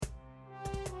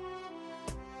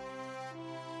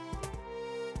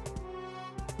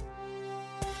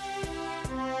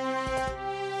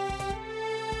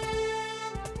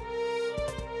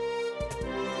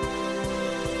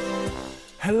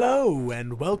Hello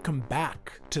and welcome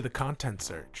back to the Content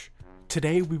Search.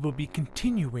 Today we will be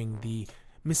continuing the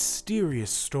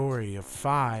mysterious story of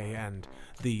Phi and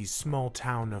the small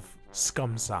town of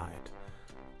Scumside.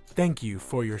 Thank you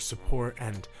for your support,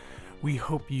 and we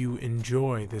hope you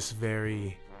enjoy this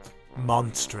very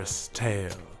monstrous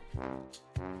tale.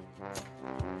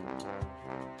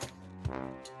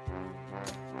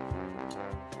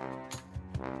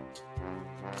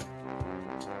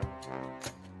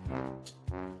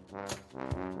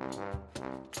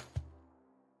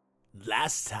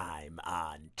 Last time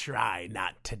on Try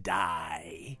Not to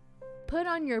Die. Put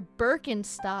on your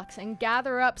Birkenstocks and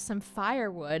gather up some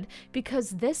firewood,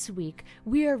 because this week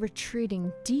we are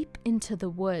retreating deep into the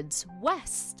woods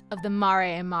west of the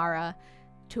Mare Mara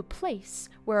to a place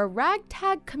where a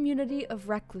ragtag community of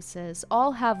recluses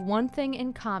all have one thing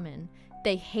in common.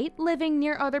 They hate living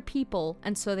near other people,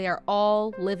 and so they are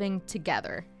all living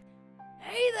together.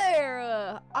 Hey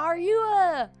there, are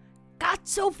you, Got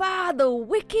so far the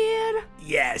Wicked?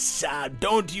 Yes,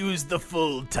 don't use the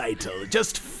full title.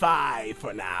 Just Phi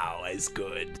for now is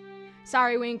good.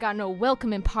 Sorry we ain't got no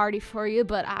welcoming party for you,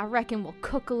 but I reckon we'll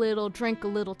cook a little, drink a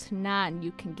little tonight, and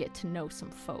you can get to know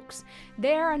some folks.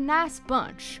 They're a nice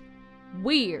bunch.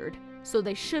 Weird, so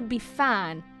they should be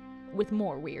fine with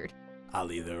more weird.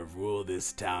 I'll either rule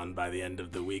this town by the end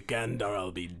of the weekend, or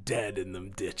I'll be dead in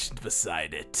the ditch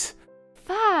beside it.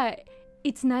 Phi,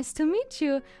 it's nice to meet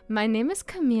you. My name is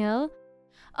Camille.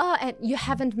 Oh, and you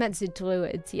haven't met the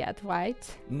druids yet,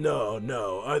 right? No.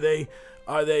 Are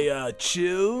they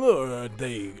chill, or are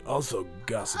they also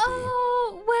gossipy?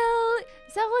 Oh, well,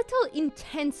 they're a little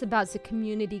intense about the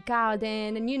community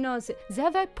garden, and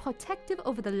they're very protective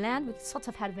over the land. We sort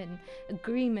of have an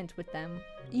agreement with them.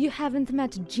 You haven't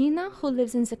met Gina, who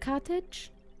lives in the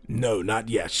cottage? No, not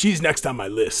yet. She's next on my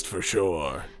list for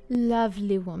sure.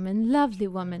 Lovely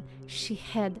woman. She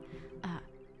had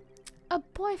a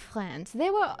boyfriend. They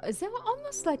were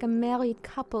almost like a married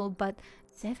couple, but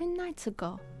 7 nights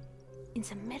ago, in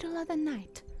the middle of the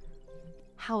night,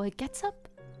 Howard gets up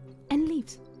and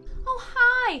leaves. Oh,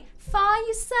 hi! Phi,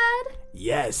 you said?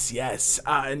 Yes.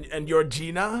 And you're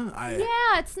Gina?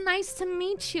 Yeah, it's nice to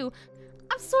meet you.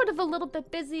 I'm sort of a little bit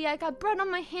busy. I got bread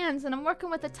on my hands and I'm working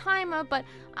with a timer, but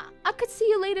I could see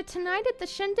you later tonight at the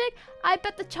shindig. I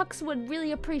bet the Chucks would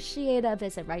really appreciate a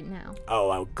visit right now.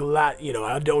 Oh, I'm glad.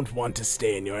 I don't want to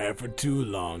stay in your hair for too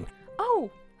long.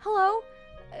 Oh, hello?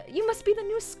 You must be the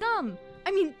new scum.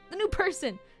 The new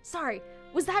person. Sorry,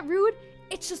 was that rude?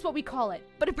 It's just what we call it,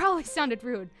 but it probably sounded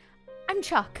rude. I'm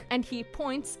Chuck, and he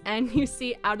points, and you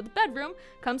see out of the bedroom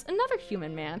comes another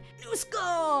human man. New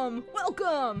scum!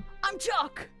 Welcome! I'm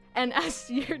Chuck! And as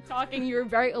you're talking, you're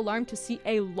very alarmed to see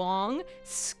a long,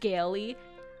 scaly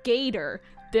gator.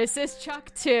 This is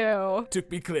Chuck too. To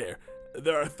be clear,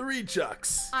 there are 3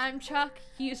 Chucks. I'm Chuck,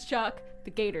 he's Chuck,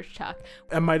 the gator's Chuck.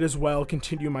 I might as well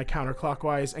continue my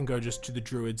counterclockwise and go just to the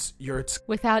druids' yurts.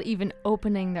 Without even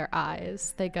opening their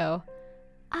eyes, they go,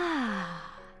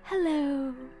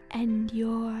 hello. And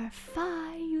you're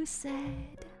Phi, you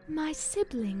said. My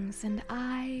siblings and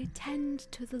I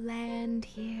tend to the land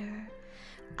here.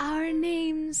 Our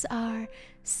names are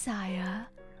Saya,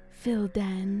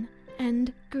 Vilden,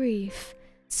 and Grief.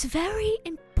 It's very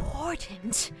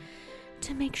important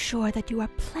to make sure that you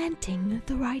are planting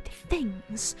the right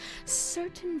things.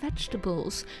 Certain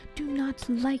vegetables do not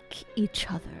like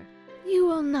each other. You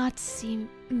will not see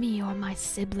me or my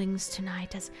siblings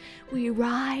tonight, as we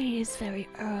rise very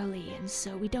early, and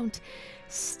so we don't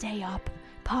stay up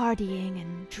partying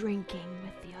and drinking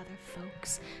with the other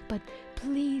folks. But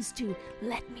please do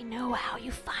let me know how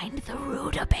you find the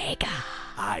rutabaga.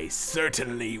 I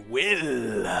certainly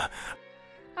will.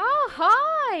 Oh,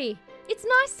 hi! It's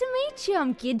nice to meet you.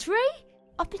 I'm Gidry.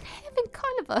 I've been having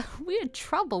kind of a weird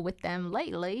trouble with them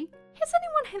lately. Has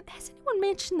anyone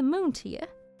mentioned the moon to you?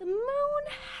 The moon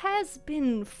has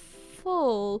been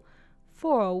full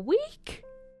for a week?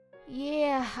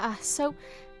 Yeah, so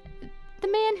the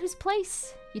man whose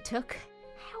place you took,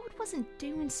 Howard wasn't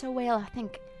doing so well, I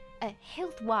think,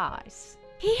 health-wise.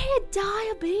 He had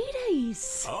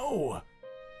diabetes. Oh,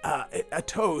 a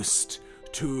toast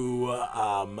to,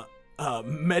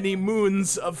 many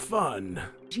moons of fun.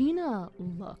 Gina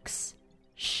looks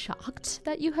shocked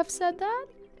that you have said that,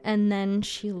 and then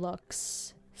she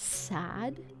looks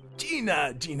sad.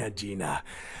 Gina.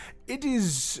 It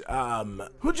is,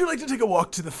 would you like to take a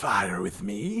walk to the fire with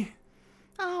me?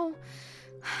 Oh,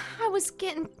 I was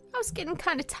getting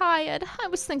kind of tired. I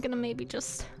was thinking of maybe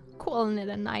just calling it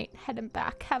a night, heading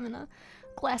back, having a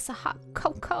glass of hot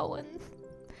cocoa, and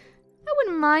I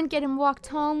wouldn't mind getting walked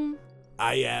home.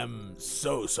 I am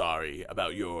so sorry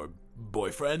about your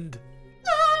boyfriend.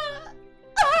 Ah!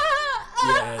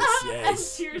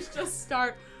 eyes. tears just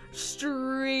start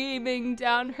streaming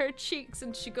down her cheeks,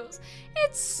 and she goes,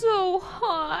 "It's so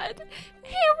hard.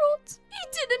 Harold, he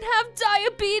didn't have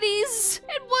diabetes.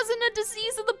 It wasn't a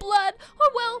disease of the blood. Or,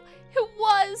 well, it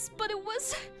was, but it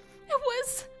was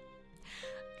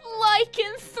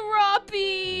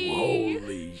lycanthropy.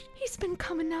 Holy. He's been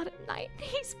coming out at night.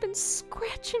 He's been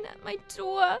scratching at my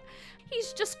door.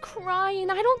 He's just crying.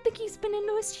 I don't think he's been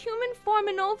into his human form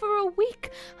in over a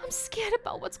week. I'm scared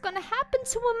about what's gonna happen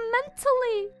to him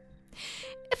mentally.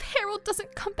 If Harold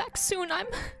doesn't come back soon, I'm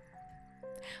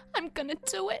gonna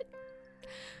do it.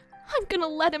 I'm gonna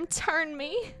let him turn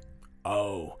me."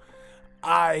 Oh,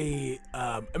 I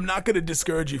am not going to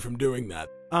discourage you from doing that.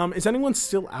 Is anyone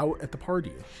still out at the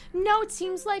party? No, it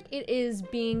seems like it is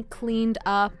being cleaned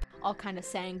up. All kind of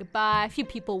saying goodbye. A few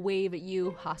people wave at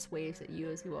you. Haas waves at you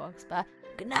as he walks by.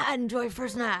 "Good night, enjoy your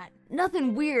first night.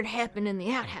 Nothing weird happened in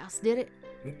the outhouse, did it?"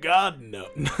 God, no.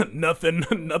 Nothing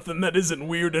that isn't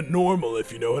weird and normal,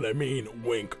 if you know what I mean.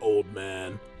 Wink, old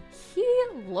man. He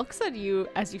looks at you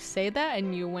as you say that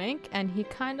and you wink, and he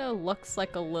kind of looks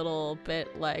like a little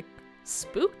bit like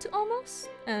spooked almost,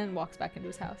 and walks back into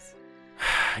his house.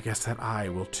 I guess that I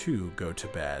will too go to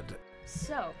bed.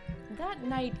 So, that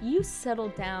night you settle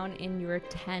down in your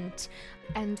tent,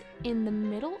 and in the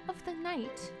middle of the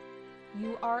night,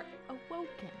 you are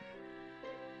awoken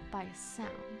by a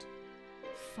sound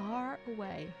far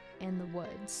away in the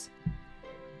woods.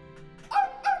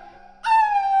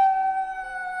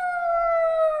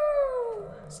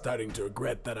 Starting to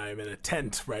regret that I am in a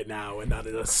tent right now and not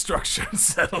in a structured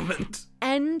settlement.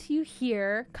 And you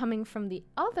hear, coming from the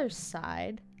other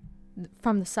side,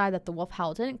 from the side that the wolf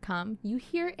howl didn't come, you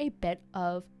hear a bit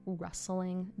of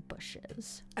rustling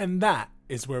bushes. And that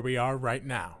is where we are right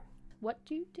now. What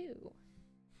do you do?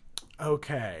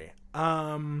 Okay.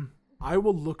 I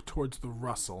will look towards the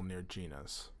rustle near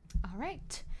Gina's. All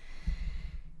right.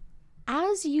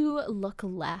 As you look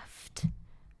left,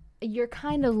 you're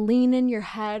kind of leaning your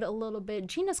head a little bit.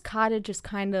 Gina's cottage is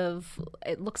kind of,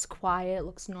 it looks quiet, it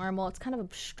looks normal. It's kind of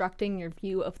obstructing your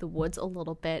view of the woods a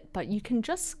little bit, but you can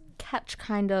just catch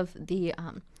kind of the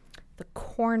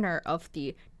corner of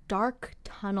the dark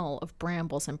tunnel of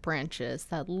brambles and branches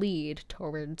that lead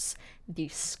towards the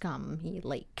scummy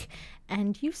lake.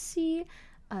 And you see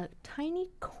a tiny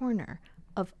corner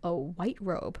of a white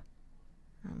robe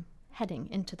heading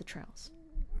into the trails.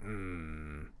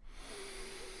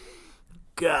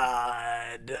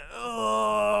 God.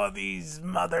 Oh, these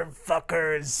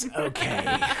motherfuckers.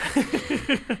 Okay.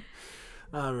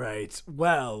 All right.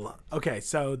 Well, okay,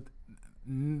 so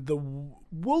the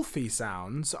wolfy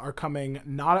sounds are coming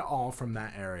not at all from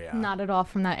that area. Not at all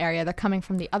from that area. They're coming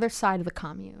from the other side of the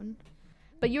commune.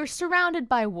 But you're surrounded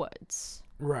by woods.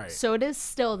 Right. So it is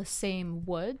still the same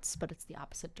woods, but it's the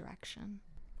opposite direction.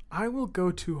 I will go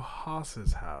to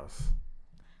Haas's house.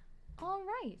 All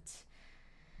right.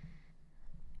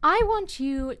 I want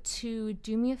you to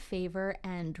do me a favor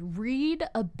and read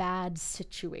a bad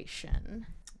situation.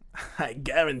 I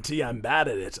guarantee I'm bad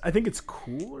at it. I think it's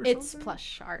cool or It's something. plus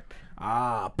sharp.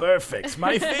 Ah, perfect.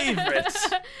 My favorite.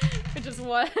 Which is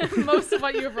what most of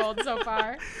what you've rolled so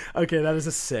far. Okay, that is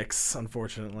a 6,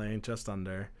 unfortunately. Just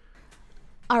under.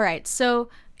 All right, so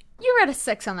you read a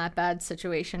 6 on that bad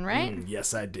situation, right?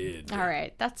 Yes, I did. All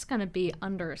right, that's going to be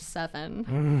under a 7.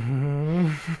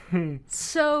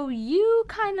 So you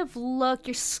kind of look,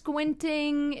 you're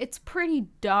squinting, it's pretty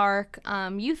dark.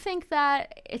 You think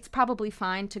that it's probably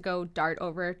fine to go dart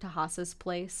over to Haas's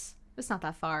place. It's not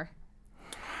that far.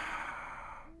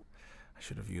 I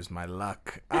should have used my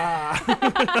luck.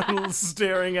 I'm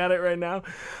staring at it right now.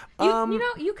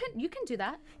 You can do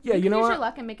that. Yeah, you know use what? your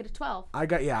luck and make it a 12. I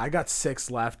got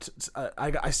 6 left.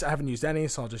 I haven't used any,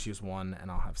 so I'll just use 1, and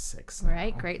I'll have 6. All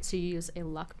right, great. So you use a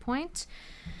luck point.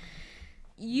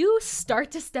 You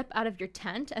start to step out of your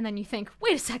tent, and then you think,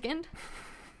 wait a second.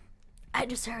 I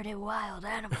just heard a wild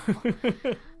animal.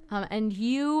 And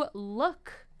you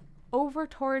look over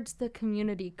towards the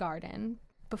community garden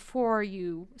before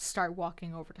you start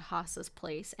walking over to Haas's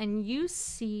place, and you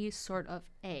see sort of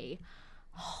a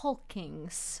hulking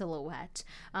silhouette,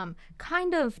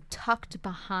 kind of tucked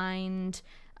behind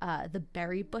the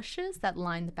berry bushes that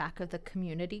line the back of the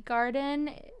community garden.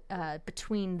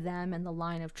 Between them and the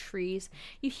line of trees,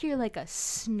 you hear like a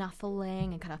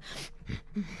snuffling and kind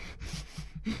of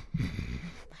and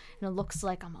it looks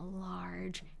like a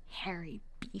large hairy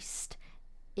beast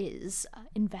is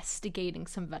investigating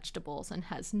some vegetables and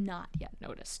has not yet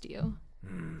noticed you.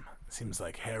 Seems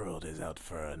like Harold is out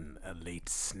for a late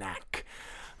snack.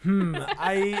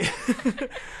 I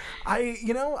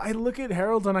look at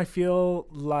Harold and I feel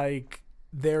like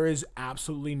there is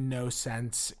absolutely no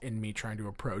sense in me trying to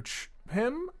approach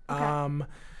him. Okay.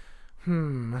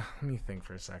 Let me think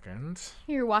for a second.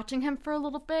 You're watching him for a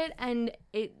little bit, and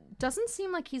it doesn't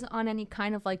seem like he's on any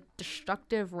kind of like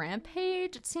destructive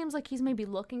rampage. It seems like he's maybe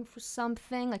looking for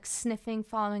something, like sniffing,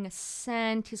 following a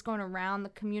scent. He's going around the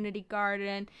community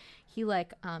garden. He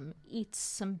eats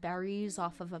some berries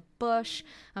off of a bush.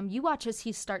 You watch as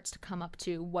he starts to come up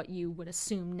to what you would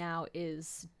assume now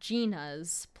is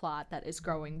Gina's plot that is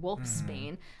growing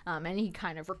wolfsbane. And he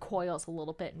kind of recoils a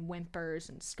little bit and whimpers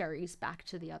and scurries back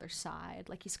to the other side,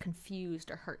 like he's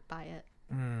confused or hurt by it.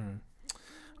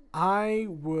 I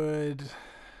would...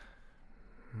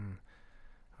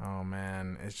 Oh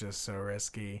man, it's just so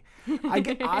risky.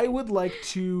 I would like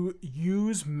to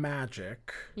use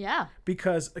magic. Yeah.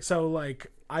 Because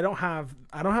I don't have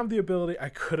the ability. I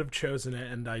could have chosen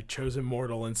it, and I chose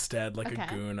Immortal instead, like a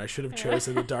goon. I should have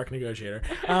chosen the Dark Negotiator.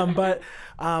 But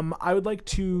I would like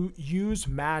to use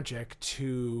magic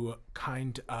to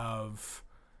kind of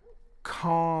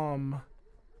calm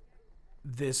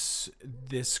this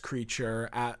creature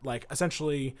at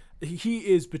essentially he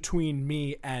is between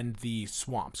me and the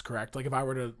swamps, correct? Like if I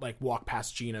were to walk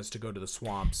past Gina's to go to the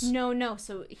swamps. No,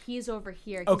 so he's over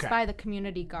here. He's by the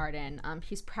community garden.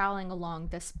 He's prowling along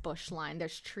this bush line.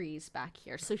 There's trees back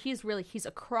here. So he's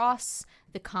across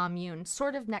the commune,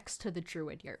 sort of next to the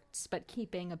druid yurts, but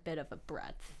keeping a bit of a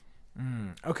breadth.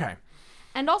 Okay.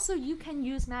 And also, you can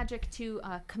use magic to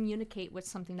communicate with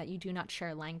something that you do not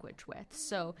share language with.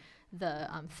 So the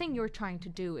thing you're trying to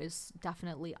do is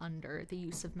definitely under the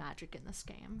use of magic in this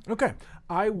game. Okay.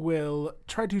 I will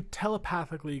try to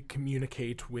telepathically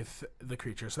communicate with the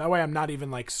creature. So that way I'm not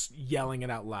even yelling it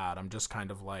out loud. I'm just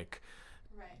kind of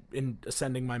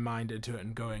sending my mind into it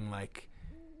and going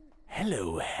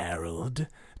 "Hello, Harold.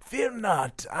 Fear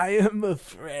not, I am a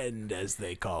friend, as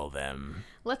they call them."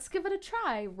 Let's give it a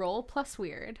try. Roll plus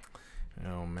weird.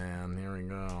 Oh man, here we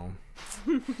go.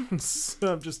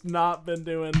 So I've just not been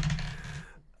doing...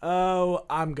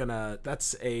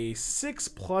 that's a 6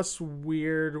 plus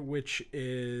weird, which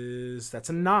that's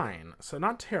a 9. So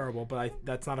not terrible, but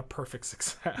that's not a perfect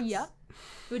success. Yep.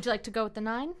 Would you like to go with the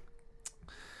 9?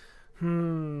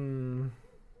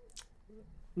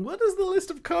 What does the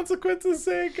list of consequences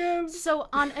say again? So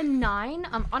on a 9,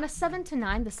 on a 7 to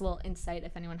 9, this little insight,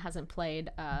 if anyone hasn't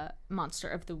played Monster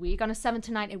of the Week, on a 7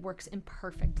 to 9, it works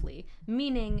imperfectly,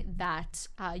 meaning that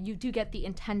you do get the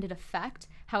intended effect.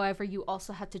 However, you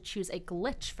also have to choose a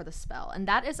glitch for the spell, and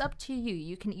that is up to you.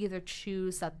 You can either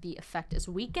choose that the effect is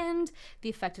weakened, the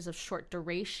effect is of short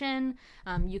duration,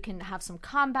 you can have some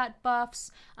combat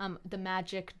buffs, the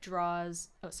magic draws...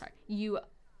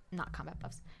 not combat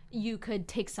buffs. You could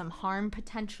take some harm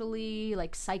potentially,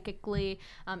 psychically.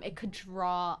 It could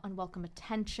draw unwelcome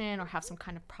attention or have some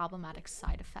kind of problematic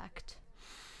side effect.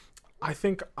 I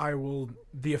think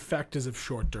the effect is of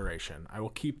short duration. I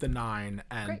will keep the 9,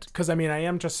 and because I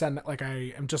am just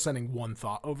sending one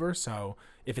thought over. So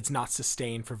if it's not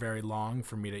sustained for very long,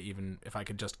 for me to if I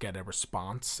could just get a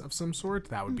response of some sort,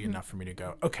 that would be enough for me to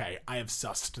go, okay, I have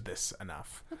sussed this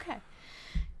enough. Okay.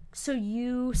 So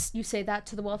you say that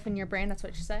to the wolf in your brain? That's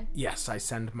what you say? Yes, I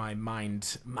send my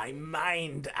mind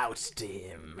out to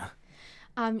him.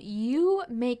 You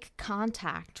make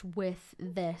contact with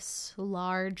this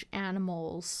large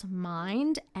animal's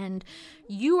mind, and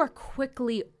you are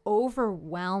quickly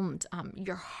overwhelmed.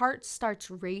 Your heart starts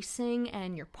racing,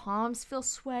 and your palms feel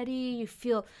sweaty. You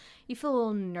feel a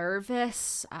little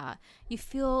nervous. You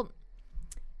feel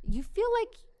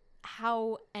like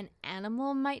how an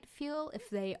animal might feel if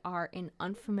they are in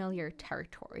unfamiliar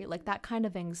territory, like that kind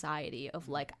of anxiety of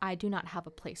I do not have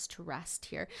a place to rest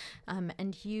here.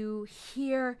 And you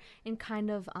hear in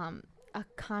kind of a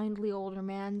kindly older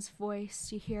man's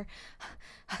voice, you hear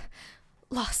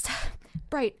lost,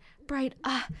 bright,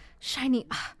 shiny,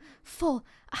 full,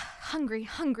 hungry,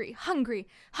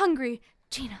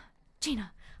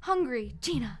 Gina, hungry,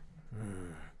 Gina.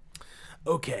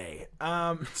 Okay,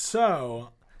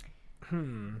 so...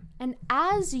 And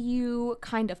as you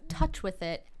kind of touch with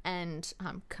it and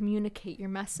communicate your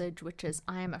message, which is,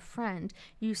 I am a friend,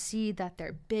 you see that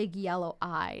their big yellow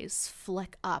eyes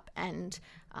flick up, and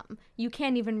you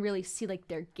can't even really see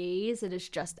their gaze. It is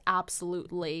just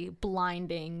absolutely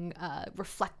blinding,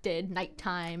 reflected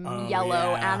nighttime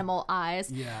yellow animal eyes.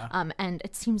 Yeah. And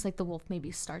it seems like the wolf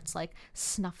maybe starts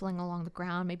snuffling along the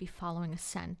ground, maybe following a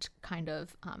scent, kind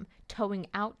of towing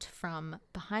out from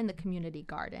behind the community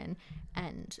garden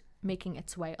and making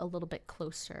its way a little bit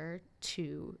closer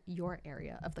to your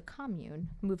area of the commune,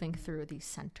 moving through the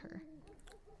center.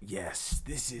 Yes,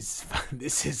 this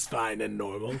is fine and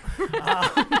normal.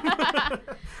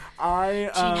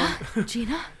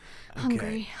 Gina?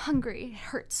 Okay. Hungry.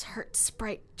 Hurts,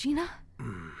 Bright. Gina?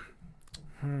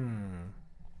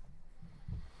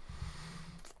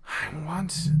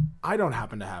 I don't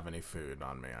happen to have any food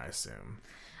on me, I assume.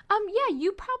 Yeah,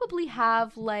 you probably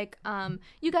have, like,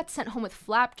 you got sent home with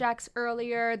flapjacks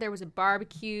earlier. There was a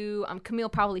barbecue. Camille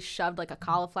probably shoved, like, a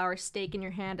cauliflower steak in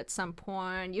your hand at some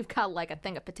point. You've got, like, a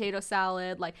thing of potato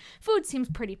salad. Like, food seems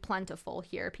pretty plentiful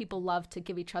here. People love to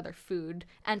give each other food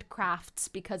and crafts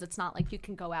because it's not like you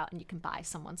can go out and you can buy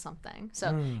someone something.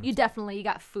 So you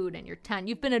got food in your tent.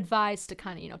 You've been advised to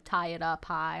kind of, tie it up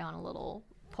high on a little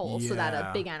pole so that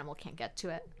a big animal can't get to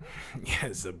it.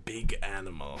 Yes, a big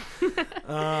animal.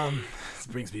 This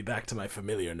brings me back to my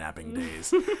familiar napping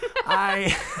days.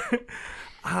 I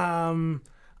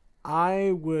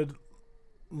would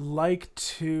like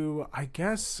to, I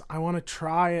guess I want to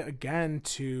try again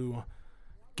to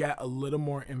get a little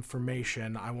more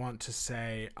information. I want to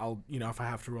say if I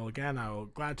have to roll again, I will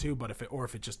glad to, but if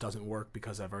it just doesn't work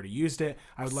because I've already used it,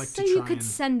 I would like to try. So you could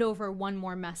send over one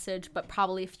more message, but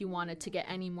probably if you wanted to get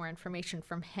any more information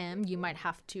from him, you might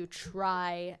have to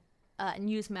try and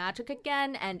use magic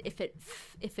again, and if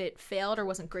it failed or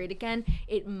wasn't great again,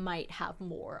 it might have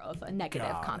more of a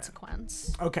negative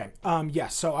consequence. Okay.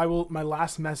 Yes, so I will, my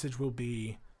last message will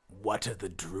be, what are the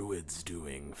druids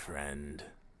doing, friend?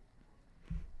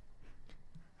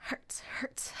 Hurts.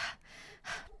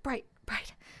 Bright.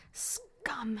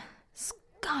 Scum.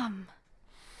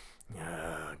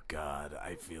 Oh, God,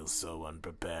 I feel so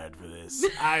unprepared for this.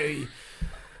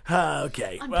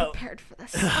 Okay, Unprepared for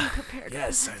this.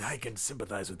 Yes, I can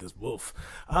sympathize with this wolf.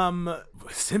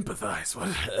 Sympathize?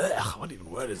 What even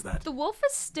word is that? The wolf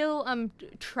is still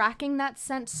tracking that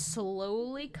scent,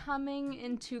 slowly coming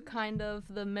into kind of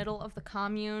the middle of the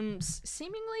commune,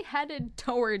 seemingly headed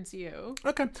towards you.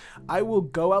 Okay, I will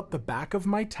go out the back of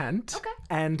my tent. Okay.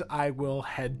 And I will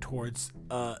head towards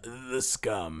the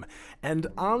scum. And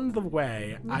on the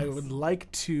way, I would like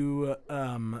to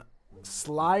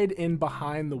slide in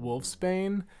behind the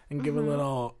wolfsbane and give a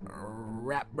little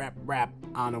rap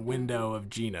on a window of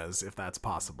Gina's, if that's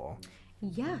possible.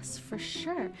 Yes, for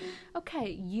sure. Okay,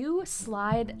 you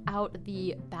slide out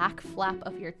the back flap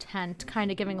of your tent, kind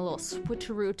of giving a little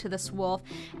switcheroo to this wolf.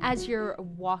 As you're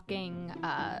walking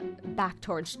back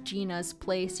towards Gina's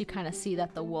place, you kind of see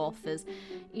that the wolf is,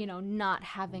 not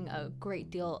having a great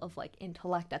deal of, like,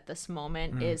 intellect at this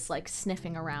moment, is, like,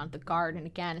 sniffing around the garden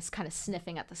again, is kind of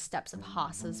sniffing at the steps of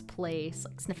Haas's place,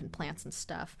 like, sniffing plants and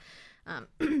stuff.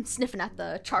 Sniffing at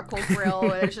the charcoal grill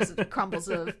where there's just crumbles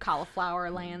of cauliflower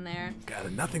laying there.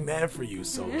 Got nothing there for you,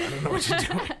 so I don't know what you're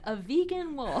doing. A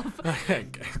vegan wolf.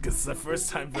 Because it's the first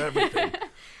time for everything.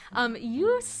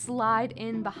 You slide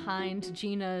in behind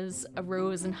Gina's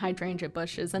rose and hydrangea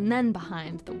bushes and then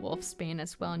behind the wolfsbane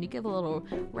as well, and you give a little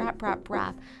rap.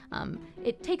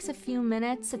 It takes a few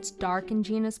minutes. It's dark in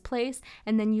Gina's place,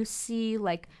 and then you see,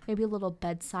 like, maybe a little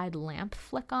bedside lamp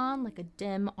flick on, like a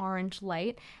dim orange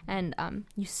light, and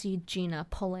you see Gina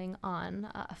pulling on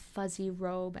a fuzzy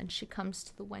robe, and she comes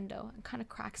to the window and kind of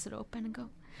cracks it open and go,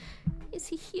 "Is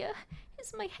he here?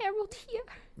 Is my herald here?"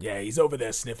 Yeah, he's over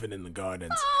there sniffing in the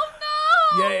gardens. Oh,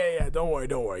 no! Yeah, don't worry.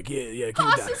 Keep it down.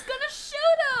 Haas is gonna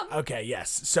shoot him! Okay,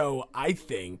 yes. So I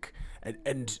think,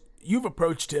 and you've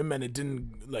approached him and it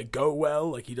didn't, like, go well?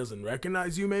 Like, he doesn't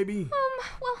recognize you, maybe?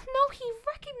 Well, no, he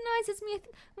recognizes me. I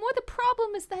think more the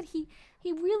problem is that he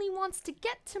really wants to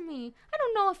get to me. I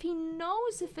don't know if he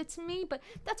knows if it's me, but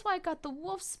that's why I got the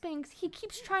wolfsbane. He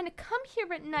keeps trying to come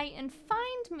here at night and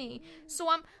find me. So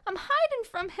I'm hiding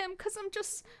from him because I'm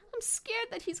scared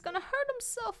that he's gonna hurt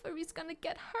himself, or he's gonna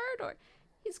get hurt, or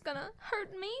he's gonna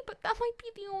hurt me, but that might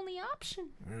be the only option.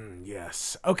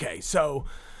 Yes. Okay, so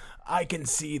I can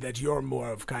see that you're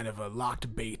more of kind of a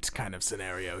locked bait kind of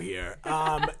scenario here.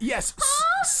 Yes,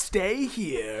 stay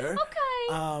here.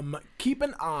 Okay. Keep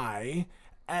an eye,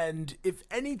 and if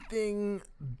anything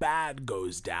bad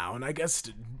goes down, I guess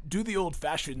do the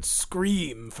old-fashioned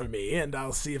scream for me, and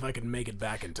I'll see if I can make it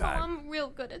back in time. I'm real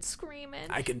good at screaming.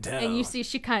 I can tell. And you see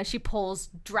she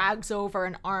drags over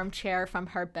an armchair from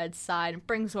her bedside and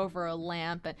brings over a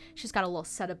lamp, and she's got a little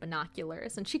set of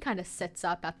binoculars, and she kind of sits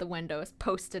up at the window, is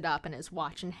posted up, and is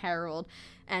watching Harold.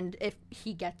 And if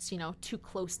he gets, too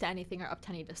close to anything or up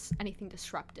to anything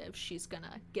disruptive, she's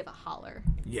gonna give a holler.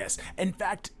 Yes. In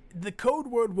fact, the code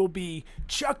word will be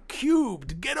Chuck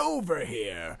Cubed. Get over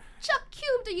here. Chuck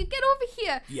Cubed, you get over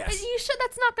here. Yes. Are you sure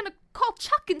that's not gonna call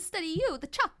Chuck instead of you, the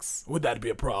Chucks? Would that be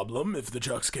a problem if the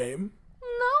Chucks came?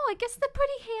 No, I guess they're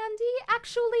pretty handy.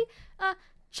 Actually,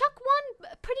 Chuck 1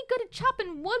 pretty good at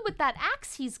chopping wood with that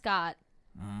axe he's got.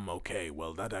 Okay,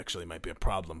 well, that actually might be a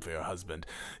problem for your husband.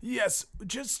 Yes,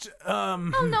 just, Oh,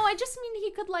 no, I just mean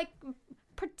he could, like,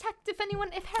 protect if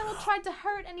Harold tried to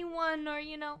hurt anyone, or,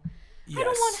 you know.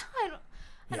 Yes.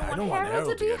 I don't want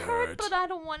Harold to be get hurt, but I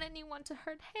don't want anyone to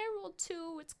hurt Harold,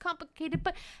 too. It's complicated,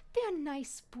 but they're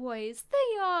nice boys.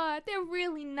 They are. They're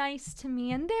really nice to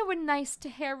me, and they were nice to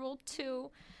Harold,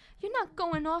 too. You're not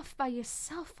going off by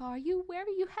yourself, are you? Where are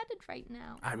you headed right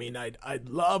now? I mean, I'd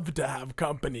love to have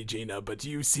company, Gina, but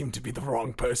you seem to be the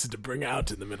wrong person to bring out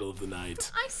in the middle of the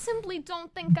night. I simply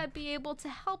don't think I'd be able to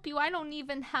help you. I don't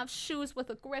even have shoes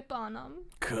with a grip on them.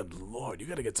 Good Lord, you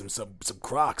gotta get some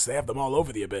Crocs. They have them all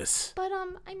over the abyss. But,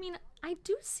 I mean, I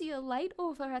do see a light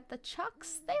over at the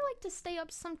Chucks. They like to stay up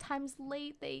sometimes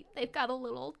late. They've got a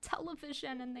little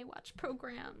television and they watch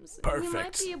programs. Perfect. You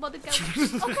might be able to go.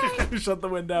 Okay. Shut the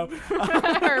window.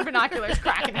 Her binoculars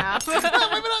crack in half. My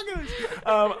binoculars.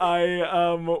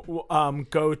 I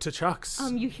go to Chuck's.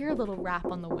 You hear a little rap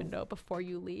on the window before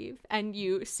you leave, and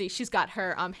you see she's got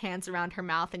her hands around her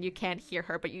mouth, and you can't hear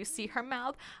her, but you see her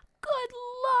mouth. Good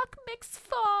luck,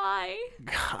 McFly.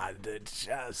 God, it's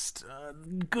just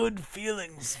good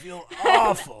feelings feel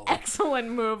awful.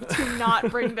 Excellent move to not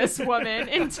bring this woman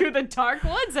into the dark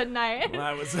woods at night.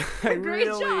 Well, Great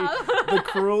job. The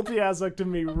cruelty aspect of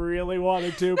me really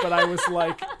wanted to, but I was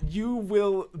like, you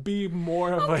will be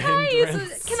more of a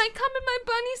hindrance. Can I come in my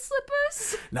bunny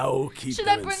slippers? No, keep Should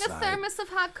them I bring inside. a thermos of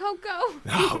hot cocoa?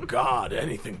 Oh God,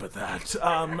 anything but that.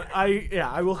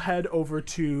 I will head over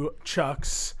to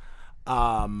Chuck's.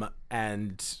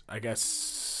 And I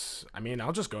guess,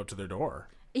 I'll just go up to their door.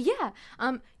 Yeah.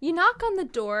 You knock on the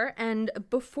door, and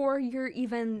before you're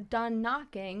even done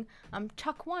knocking,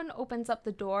 Chuck 1 opens up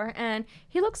the door, and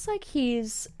he looks like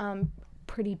he's,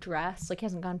 pretty dressed, like he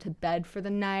hasn't gone to bed for the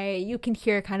night. You can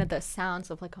hear kind of the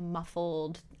sounds of like a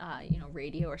muffled,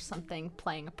 radio or something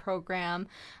playing a program.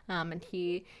 And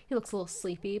he looks a little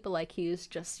sleepy, but like he's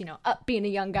just, up being a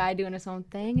young guy doing his own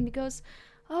thing. And he goes,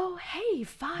 "Oh, hey,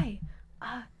 Vi.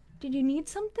 Did you need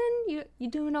something? You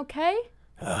doing okay?"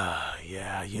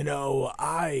 Yeah,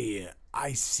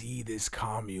 I see this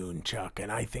commune, Chuck,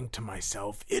 and I think to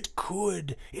myself, it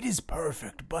is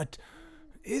perfect, but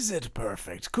is it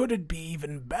perfect? Could it be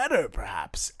even better,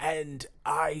 perhaps? And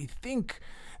I think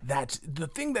that the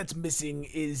thing that's missing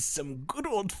is some good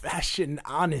old-fashioned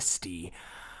honesty.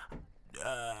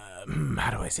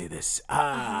 How do I say this?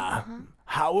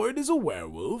 Howard is a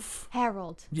werewolf.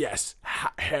 Harold. Yes,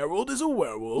 Harold is a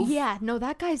werewolf. Yeah, no,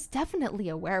 that guy's definitely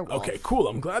a werewolf. Okay, cool.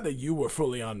 I'm glad that you were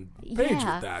fully on page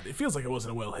Yeah. with that. It feels like it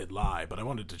wasn't a well-hid lie, but I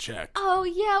wanted to check. Oh,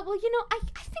 yeah, well, I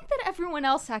think that everyone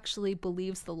else actually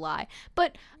believes the lie,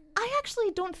 but I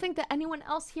actually don't think that anyone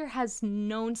else here has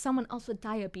known someone else with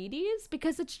diabetes,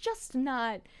 because it's just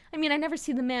not, I never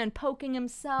see the man poking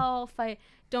himself.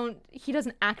 He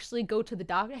doesn't actually go to the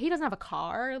doctor. He doesn't have a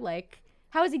car,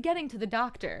 how is he getting to the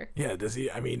doctor? Yeah, does he?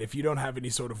 If you don't have any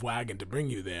sort of wagon to bring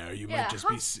you there, you might just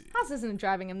Haas isn't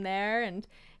driving him there, and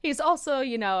he's also,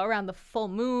 around the full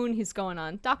moon, he's going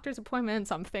on doctor's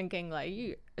appointments. I'm thinking,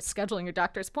 you scheduling your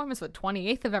doctor's appointments for the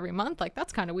 28th of every month,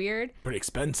 that's kind of weird. Pretty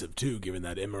expensive, too, given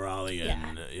that immorality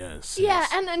and, yes. Yeah,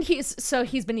 and then he's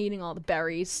been eating all the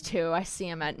berries, too. I see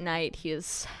him at night.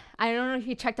 I don't know if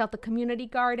he checked out the community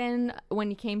garden when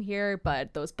he came here,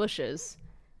 but those bushes,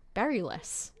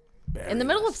 berryless. In the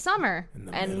middle of summer,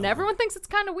 and everyone thinks it's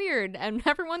kind of weird, and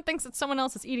everyone thinks that someone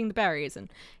else is eating the berries, and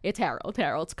it's Harold.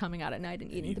 Harold's coming out at night and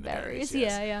eating the berries.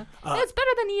 Yes. Yeah. It's better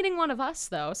than eating one of us,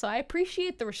 though, so I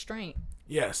appreciate the restraint.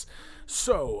 Yes.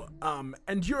 So,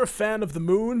 and you're a fan of the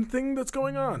moon thing that's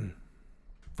going on?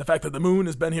 The fact that the moon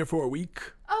has been here for a week?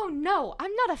 Oh, no,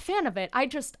 I'm not a fan of it. I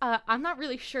just, I'm not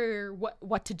really sure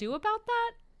what to do about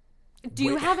that. Do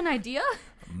you have an idea?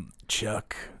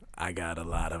 Chuck, I got a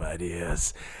lot of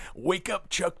ideas. Wake up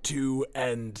Chuck 2,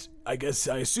 and I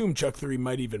assume Chuck 3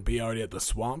 might even be already at the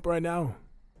swamp right now.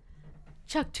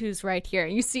 Chuck 2's right here.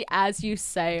 You see, as you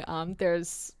say,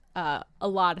 there's a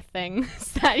lot of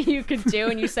things that you could do,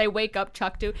 and you say, "Wake up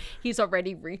Chuck 2." He's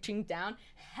already reaching down,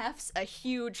 hefts a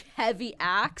huge, heavy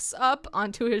axe up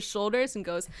onto his shoulders, and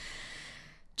goes,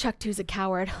 "Chuck 2's a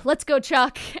coward. Let's go,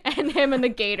 Chuck." And him and the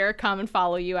gator come and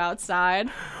follow you outside.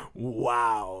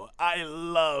 Wow, I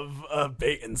love a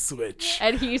bait and switch.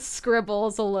 And he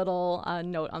scribbles a little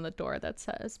note on the door that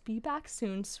says, "Be back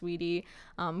soon, sweetie.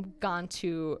 Gone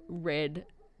to rid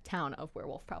town of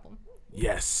werewolf problem."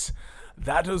 Yes,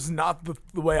 that was not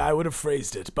the way I would have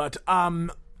phrased it, but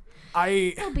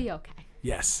He'll be okay.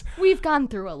 Yes. We've gone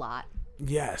through a lot.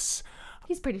 Yes.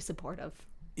 He's pretty supportive.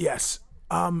 Yes.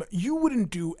 You wouldn't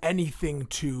do anything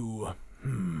to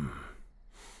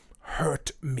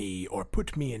hurt me or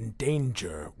put me in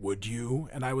danger, would you?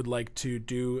 And I would like to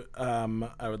do,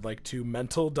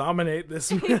 mental dominate this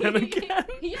man again.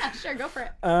 Yeah, sure, go for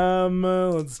it.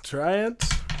 Let's try it.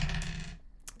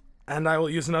 And I will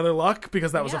use another luck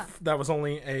because that was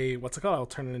only a, what's it called? I'll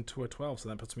turn it into a 12, so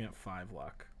that puts me at 5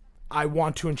 luck. I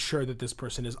want to ensure that this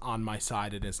person is on my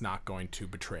side and is not going to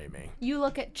betray me. You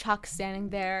look at Chuck standing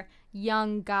there,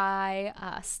 young guy,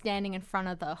 standing in front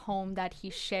of the home that he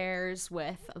shares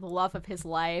with the love of his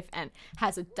life and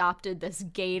has adopted this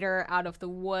gator out of the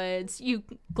woods. You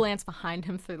glance behind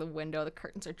him through the window, the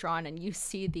curtains are drawn, and you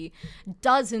see the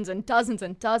dozens and dozens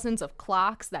and dozens of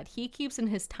clocks that he keeps in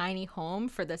his tiny home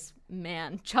for this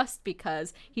man just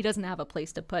because he doesn't have a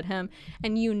place to put him.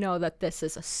 And you know that this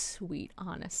is a sweet,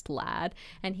 honest lad.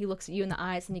 And he looks at you in the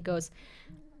eyes and he goes,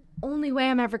 only way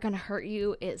I'm ever going to hurt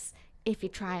you is if you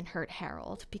try and hurt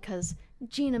Harold, because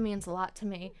Gina means a lot to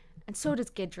me, and so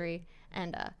does Gidry,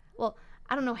 and,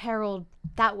 I don't know Harold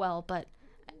that well, but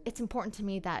it's important to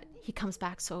me that he comes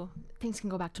back so things can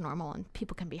go back to normal and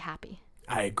people can be happy.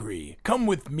 I agree. Come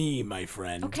with me, my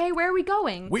friend. Okay, where are we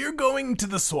going? We're going to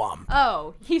the swamp.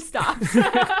 Oh, he stops.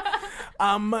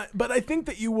 But I think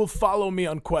that you will follow me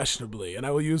unquestionably, and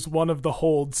I will use one of the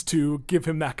holds to give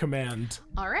him that command.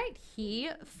 All right, he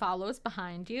follows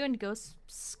behind you and goes,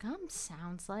 Scum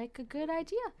sounds like a good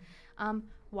idea.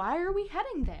 Why are we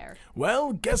heading there?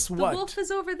 Well, guess what? The wolf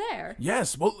is over there.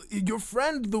 Yes, well, your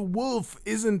friend the wolf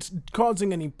isn't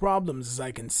causing any problems as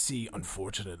I can see,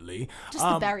 unfortunately. Just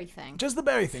the berry thing. Just the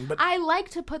berry thing, but... I like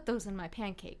to put those in my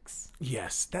pancakes.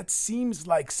 Yes, that seems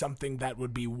like something that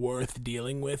would be worth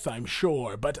dealing with, I'm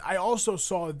sure. But I also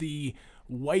saw the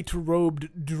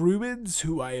white-robed druids,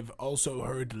 who I have also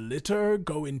heard litter,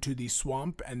 go into the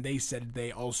swamp, and they said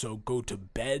they also go to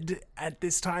bed at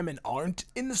this time and aren't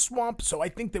in the swamp, so I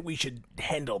think that we should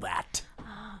handle that.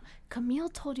 Camille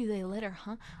told you they litter,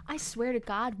 huh? I swear to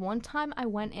God, one time I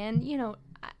went in,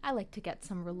 I like to get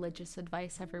some religious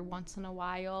advice every once in a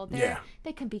while.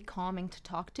 They can be calming to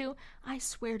talk to. I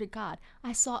swear to God,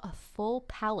 I saw a full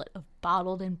pallet of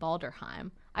bottled in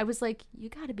Balderheim. I was like, you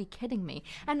gotta be kidding me.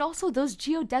 And also those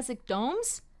geodesic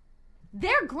domes,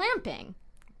 they're glamping.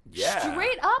 Yeah.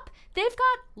 Straight up, they've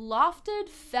got lofted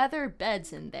feather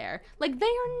beds in there. Like, they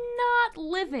are not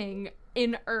living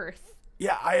in Earth.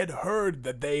 Yeah, I had heard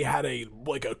that they had a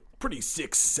pretty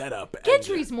sick setup.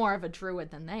 Gidry's more of a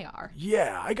druid than they are.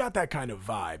 Yeah, I got that kind of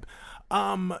vibe.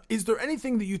 Is there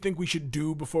anything that you think we should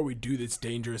do before we do this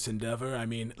dangerous endeavor? I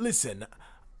mean, listen,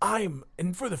 I'm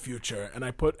in for the future, and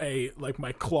I put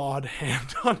my clawed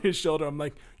hand on his shoulder. I'm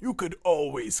like, you could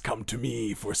always come to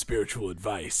me for spiritual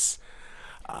advice.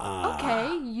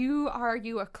 Okay, are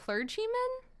you a clergyman?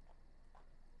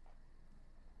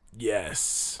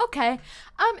 Yes. Okay.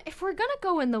 If we're gonna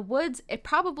go in the woods, it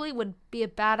probably would be a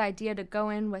bad idea to go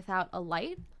in without a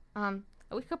light.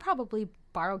 We could probably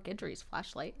borrow Gidry's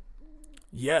flashlight.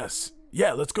 Yes.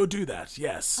 Yeah, let's go do that.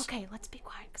 Yes. Okay, let's be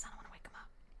quiet because I don't want to wake him up.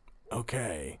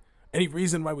 Okay. Any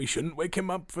reason why we shouldn't wake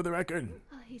him up, for the record?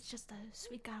 Well, he's just a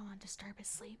sweet guy. I don't want to disturb his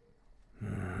sleep.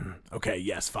 Okay,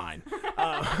 yes, fine.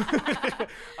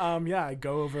 I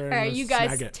go over and all right, you guys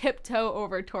snag it. tiptoe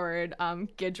over toward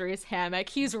Gidry's hammock.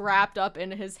 He's wrapped up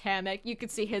in his hammock. You can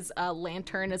see his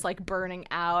lantern is burning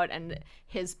out, and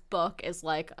his book is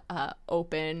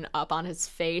open up on his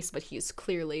face, but he's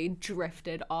clearly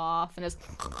drifted off,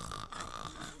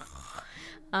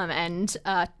 and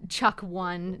Chuck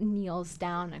 1 kneels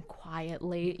down and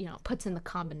quietly, puts in the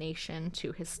combination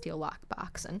to his steel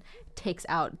lockbox and takes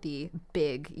out the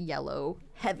big, yellow,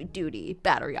 heavy-duty,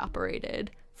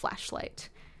 battery-operated flashlight,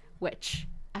 which,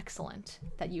 excellent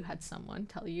that you had someone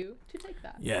tell you to take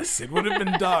that. Yes, it would have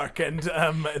been dark, and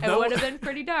it would have been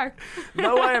pretty dark.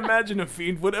 Though I imagine a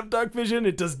fiend would have dark vision,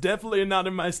 it does definitely not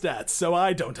in my stats, so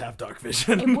I don't have dark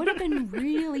vision. It would have been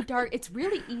really dark. It's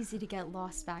really easy to get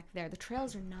lost back there. The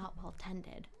trails are not well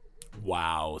tended.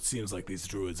 Wow, it seems like these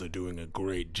druids are doing a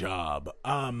great job.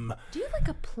 Do you have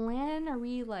a plan? Are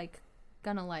we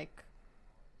gonna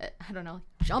I don't know,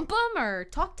 jump them or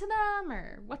talk to them,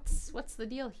 or what's the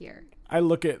deal here? I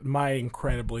look at my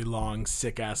incredibly long,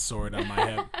 sick-ass sword on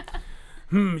my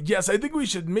head. Yes, I think we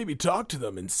should maybe talk to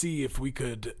them and see if we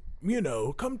could,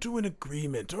 come to an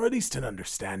agreement, or at least an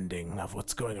understanding of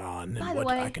what's going on and what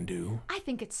I can do. I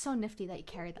think it's so nifty that you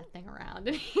carry that thing around,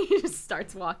 and he just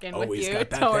starts walking with you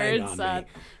towards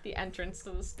the entrance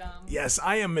to the scum. Yes,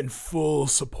 I am in full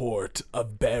support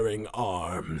of bearing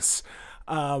arms.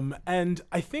 And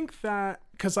I think that,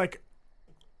 because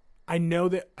I know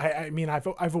that,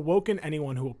 I've awoken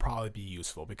anyone who will probably be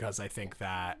useful, because I think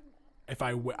that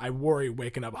I worry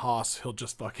waking up Haas, he'll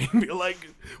just fucking be like,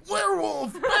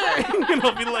 werewolf, bang! And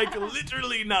I'll be like,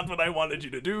 literally not what I wanted you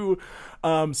to do.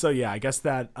 So yeah, I guess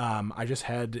that I just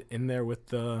head in there with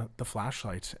the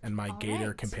flashlight and my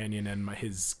gator companion and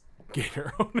his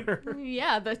gator owner.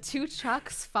 Yeah, the two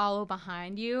Chucks follow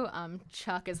behind you.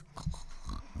 Chuck is...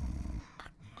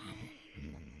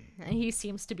 And he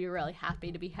seems to be really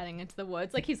happy to be heading into the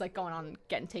woods. Like, he's, like,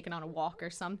 getting taken on a walk or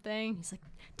something. He's like,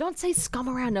 don't say scum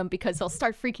around him because he'll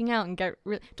start freaking out and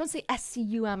don't say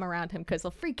SCUM around him because he'll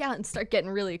freak out and start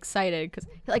getting really excited because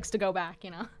he likes to go back,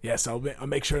 you know? Yes, I'll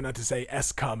make sure not to say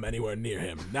S-cum anywhere near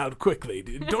him. Now, quickly,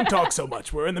 don't talk so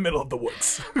much. We're in the middle of the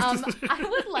woods. I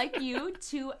would like you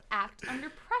to act under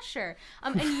pressure.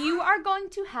 And you are going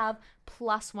to have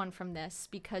 +1 from this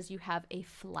because you have a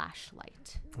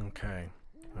flashlight. Okay.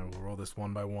 I will roll this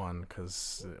one by one,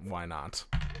 because why not?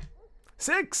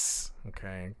 6!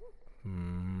 Okay.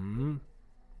 1.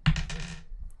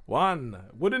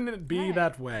 Wouldn't it be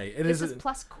that way? This is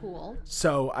plus cool.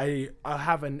 So I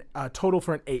have a total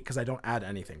for an 8, because I don't add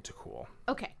anything to cool.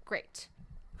 Okay, great.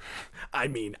 I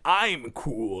mean, I'm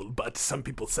cool, but some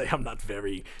people say I'm not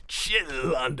very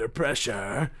chill under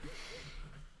pressure.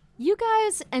 You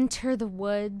guys enter the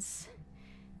woods.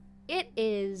 It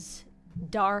is...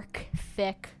 dark,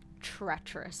 thick,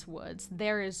 treacherous woods.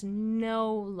 There is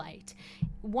no light.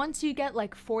 Once you get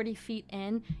like 40 feet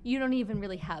in, you don't even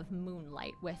really have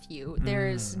moonlight with you.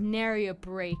 There's nary a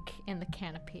break in the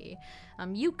canopy.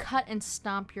 You cut and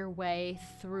stomp your way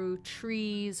through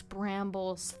trees,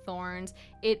 brambles, thorns.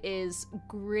 It is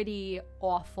gritty,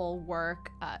 awful work.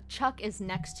 Chuck is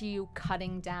next to you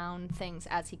cutting down things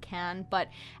as he can, but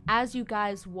as you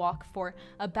guys walk for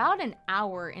about an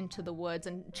hour into the woods,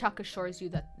 and Chuck assures you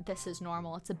that this is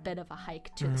normal, it's a bit of a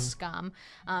hike to the scum,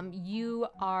 you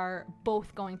are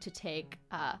both going to take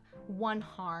 1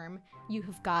 harm. You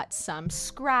have got some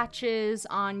scratches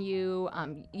on you.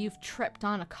 You've tripped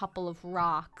on a couple of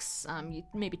rocks. You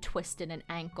maybe twisted an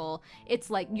ankle. It's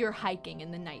like you're hiking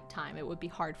in the nighttime. It would be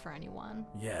hard for anyone.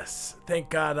 Yes. Thank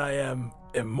God I am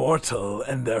immortal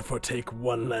and therefore take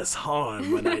 1 less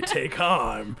harm when I take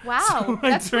harm. Wow, So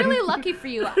that's really lucky for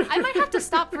you. I might have to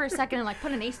stop for a second and like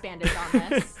put an ace bandage on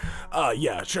this.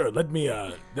 Yeah, sure. Let me,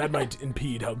 that might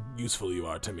impede how useful you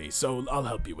are to me, so I'll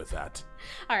help you with that.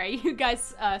 All right, you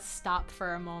guys stop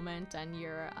for a moment, and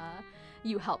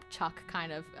you help Chuck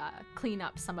kind of clean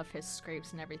up some of his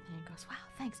scrapes and everything. He goes, wow,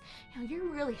 thanks. You're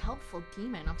a really helpful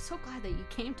demon. I'm so glad that you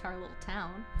came to our little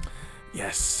town.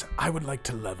 Yes, I would like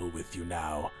to level with you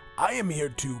now. I am here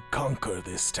to conquer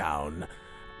this town,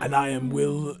 and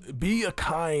will be a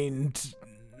kind,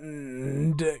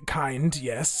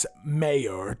 yes,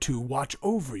 mayor to watch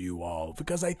over you all,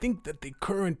 because I think that the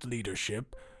current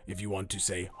leadership, if you want to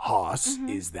say Haas,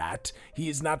 is that he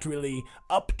is not really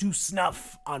up to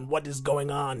snuff on what is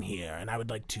going on here, and I would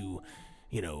like to,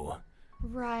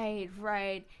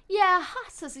 Right. Yeah,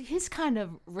 Haas he's kind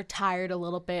of retired a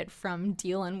little bit from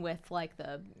dealing with like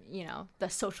the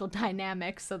social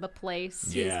dynamics of the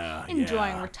place. He's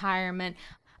enjoying retirement.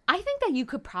 I think that you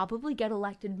could probably get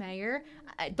elected mayor.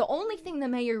 The only thing the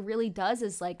mayor really does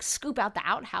is like scoop out the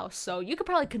outhouse. So you could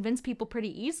probably convince people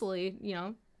pretty easily,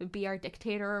 be our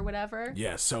dictator or whatever.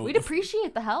 Yeah, so we'd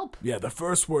appreciate the help. Yeah, the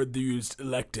first word they used,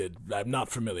 elected, I'm not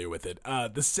familiar with it.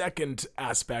 The second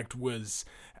aspect was,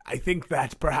 I think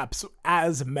that perhaps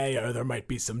as mayor there might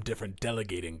be some different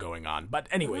delegating going on. But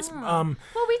anyways, well,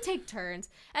 we take turns.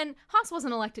 And Haas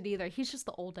wasn't elected either. He's just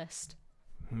the oldest.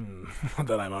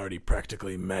 Then I'm already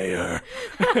practically mayor.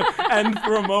 And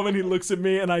for a moment he looks at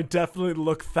me and I definitely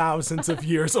look thousands of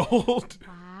years old.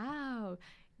 Wow.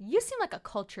 You seem like a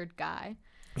cultured guy.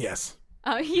 Yes.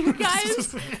 You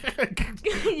guys...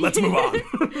 Let's move on.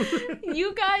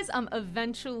 You guys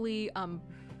eventually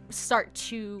start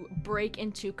to break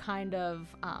into kind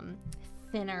of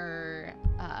thinner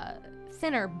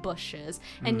bushes,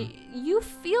 and you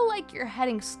feel like you're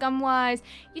heading scumwise.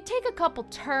 You take a couple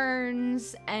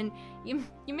turns, and you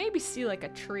maybe see like a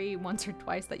tree once or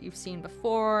twice that you've seen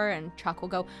before, and Chuck will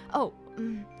go,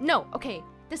 no, okay,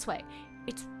 this way.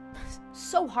 It's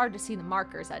so hard to see the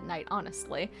markers at night,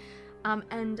 honestly.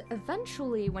 And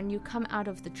eventually, when you come out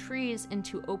of the trees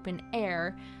into open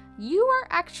air, you are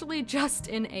actually just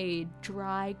in a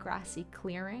dry, grassy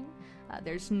clearing.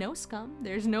 There's no scum.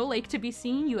 There's no lake to be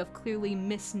seen. You have clearly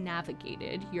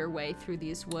misnavigated your way through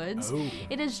these woods. Oh.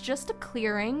 It is just a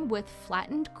clearing with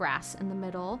flattened grass in the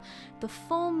middle. The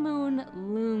full moon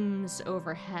looms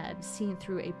overhead, seen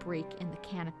through a break in the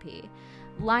canopy.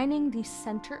 Lining the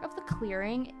center of the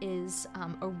clearing is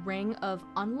a ring of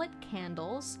unlit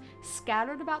candles.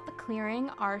 Scattered about the clearing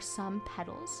are some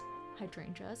petals,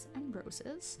 hydrangeas and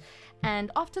roses.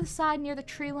 And off to the side near the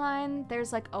tree line,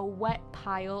 there's like a wet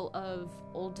pile of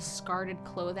old discarded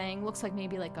clothing. Looks like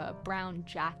maybe like a brown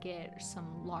jacket or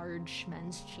some large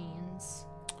men's jeans.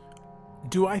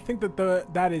 Do I think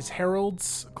that that is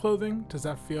Harold's clothing? Does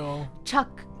that feel...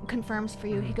 Chuck confirms for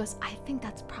you. He goes, I think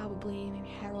that's probably maybe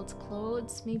Harold's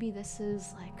clothes. Maybe this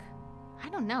is like, I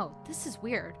don't know. This is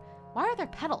weird. Why are there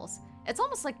petals? It's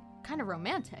almost like kind of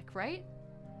romantic, right?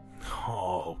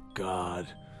 Oh, God.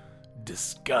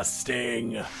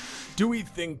 Disgusting. Do we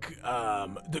think,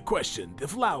 the question, the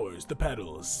flowers, the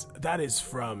petals, that is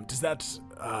from, does that,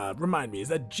 remind me, is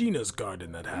that Gina's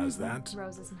garden that has that?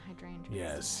 Roses and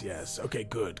hydrangeas. Yes. Okay,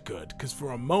 good. Because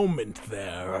for a moment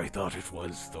there, I thought it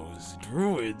was those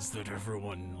druids that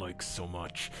everyone likes so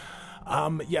much.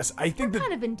 Yes, I think We're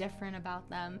kind of indifferent about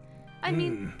them. I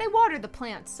mean, they water the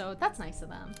plants, so that's nice of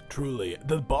them. Truly,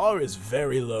 the bar is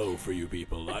very low for you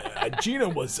people. Gina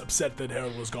was upset that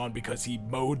Harold was gone because he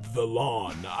mowed the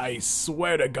lawn. I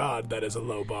swear to God, that is a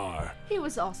low bar. He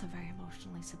was also very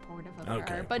emotionally supportive of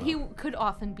her, but he could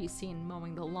often be seen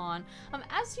mowing the lawn.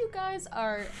 As you guys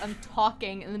are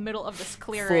talking in the middle of this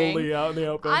clearing, fully out in the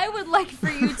open, I would like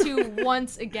for you to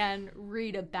once again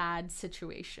read a bad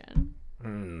situation.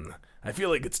 I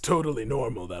feel like it's totally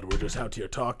normal that we're just out here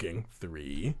talking.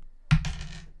 3,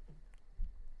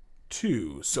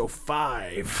 2, so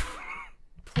 5.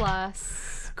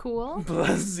 Plus, cool.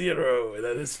 Plus 0,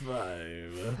 that is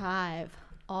 5. 5.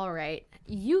 All right.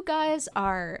 You guys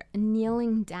are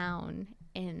kneeling down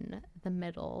in the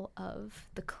middle of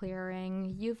the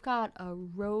clearing. You've got a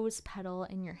rose petal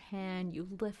in your hand. You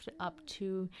lift it up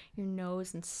to your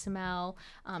nose and smell.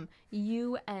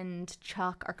 You and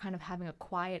Chuck are kind of having a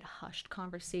quiet, hushed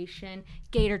conversation.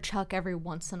 Gator Chuck every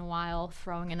once in a while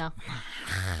throwing in a...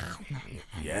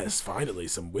 Yes, finally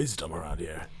some wisdom around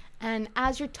here. And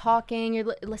as you're talking,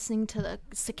 you're listening to the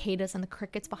cicadas and the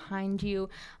crickets behind you,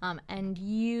 and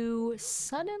you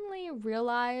suddenly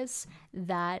realize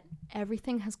that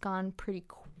everything has gone pretty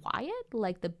quiet.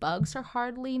 Like the bugs are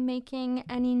hardly making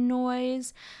any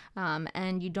noise,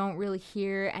 and you don't really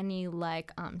hear any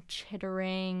like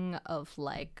chittering of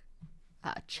like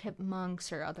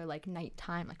chipmunks or other like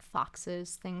nighttime like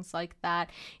foxes, things like that.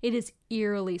 It is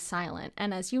eerily silent.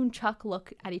 And as you and Chuck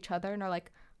look at each other and are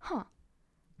like, huh,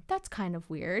 that's kind of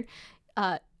weird.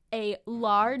 A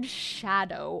large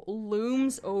shadow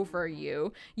looms over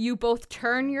you. You both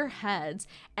turn your heads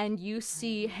and you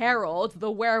see Harold,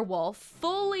 the werewolf,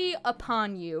 fully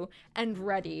upon you and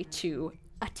ready to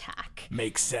attack.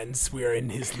 Makes sense. We're in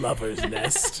his lover's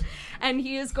nest. And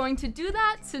he is going to do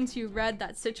that since you read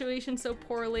that situation so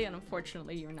poorly, and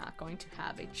unfortunately you're not going to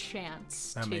have a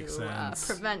chance to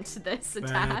prevent this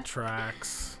attack. That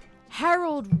tracks.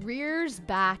 Harold rears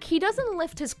back. He doesn't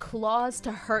lift his claws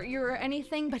to hurt you or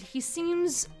anything, but he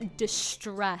seems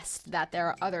distressed that there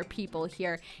are other people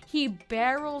here. He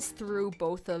barrels through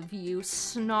both of you,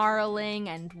 snarling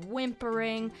and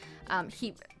whimpering.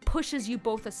 He pushes you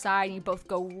both aside and you both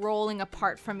go rolling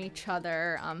apart from each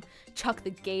other. Chuck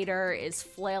the gator is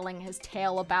flailing his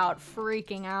tail about,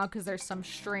 freaking out because there's some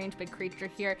strange big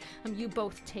creature here. You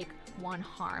both take one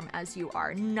harm as you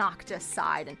are knocked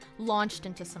aside and launched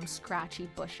into some scratchy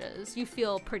bushes. You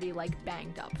feel pretty like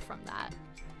banged up from that.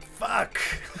 Fuck.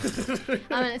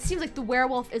 It seems like the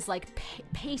werewolf is like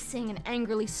pacing and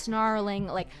angrily snarling,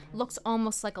 like looks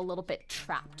almost like a little bit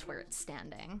trapped where it's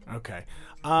standing. Okay.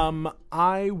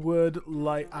 I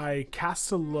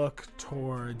cast a look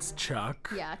towards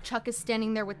Chuck. Yeah, Chuck is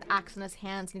standing there with the axe in his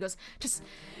hands and he goes, just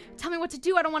tell me what to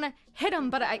do. I don't want to hit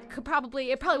him, but it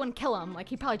probably wouldn't kill him. Like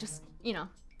he probably just,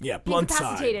 Yeah, blunt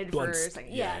incapacitated side. for a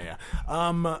second. Yeah.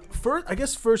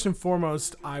 First and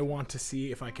foremost, I want to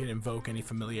see if I can invoke any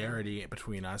familiarity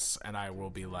between us, and I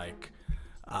will be like,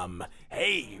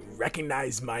 hey,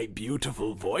 recognize my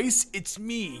beautiful voice? It's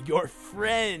me, your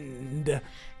friend.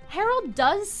 Harold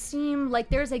does seem like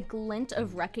there's a glint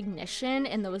of recognition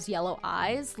in those yellow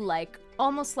eyes, like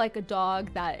almost like a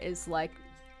dog that is like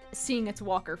seeing its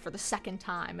walker for the second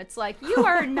time. It's like, you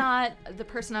are not the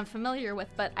person I'm familiar with,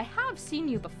 but I have seen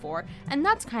you before, and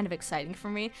that's kind of exciting for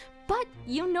me. But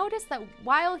you notice that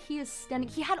while he is standing,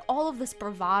 he had all of this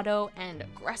bravado and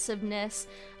aggressiveness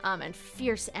and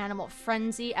fierce animal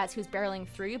frenzy as he was barreling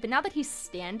through you, but now that he's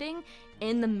standing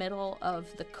in the middle of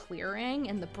the clearing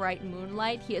in the bright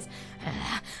moonlight, he is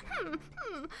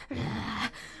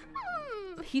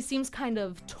he seems kind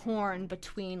of torn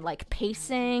between like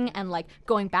pacing and like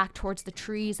going back towards the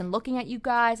trees and looking at you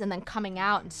guys and then coming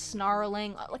out and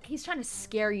snarling. Like he's trying to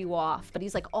scare you off, but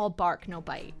he's like all bark, no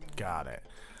bite. Got it.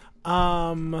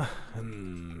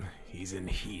 He's in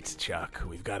heat, Chuck.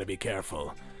 We've got to be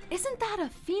careful. Isn't that a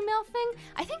female thing?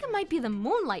 I think it might be the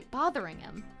moonlight bothering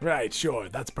him. Right, sure.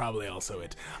 That's probably also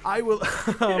it. I will,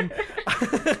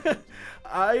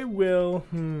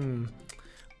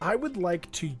 I would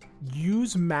like to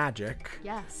use magic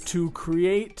Yes. to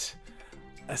create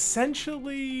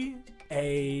essentially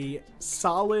a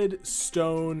solid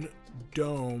stone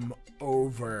dome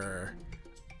over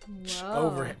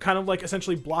Whoa. kind of like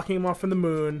essentially blocking him off from the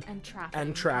moon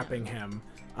And trapping him.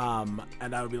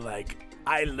 And I would be like,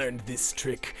 I learned this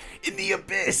trick in the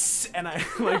abyss, and I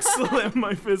like slam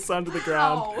my fists onto the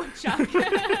ground. Oh, Chuck.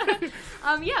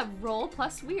 Yeah, roll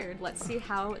plus weird. Let's see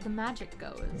how the magic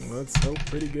goes. Let's hope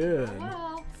pretty good.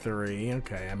 Well, 3.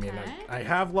 Okay, I mean, Okay. I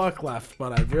have luck left,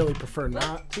 but I really prefer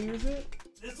not to use it.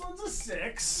 This one's a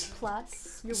 6.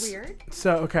 plus your weird.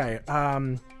 So, okay,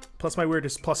 plus my weird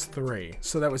is plus 3.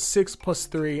 So that was 6 plus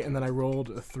 3, and then I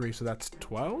rolled a 3, so that's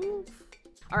 12?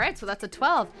 All right, so that's a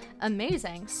 12.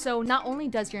 Amazing. So not only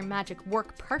does your magic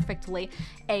work perfectly,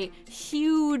 a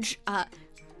huge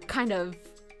kind of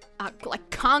like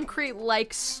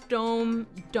concrete-like stone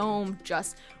dome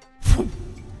just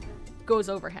goes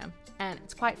over him. And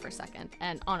it's quiet for a second.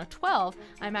 And on a 12,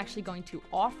 I'm actually going to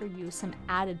offer you some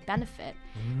added benefit.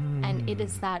 And it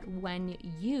is that when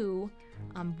you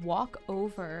walk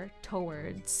over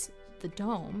towards the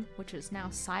dome, which is now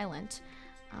silent,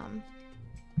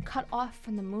 cut off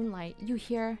from the moonlight, you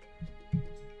hear,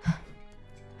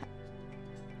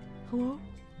 hello?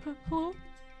 Hello?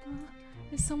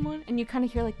 Is someone? And you kind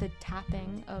of hear like the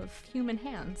tapping of human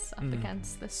hands up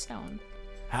against the stone.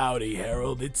 Howdy,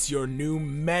 Harold. It's your new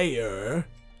mayor.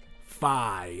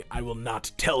 Phi, I will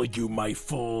not tell you my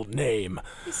full name.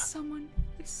 Is someone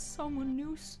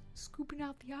new scooping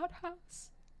out the outhouse?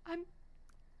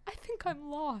 I think I'm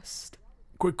lost.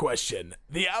 Quick question.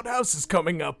 The outhouse is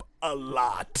coming up a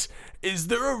lot. Is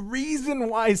there a reason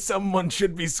why someone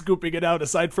should be scooping it out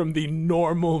aside from the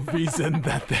normal reason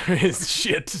that there is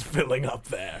shit filling up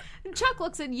there? Chuck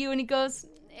looks at you and he goes,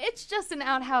 it's just an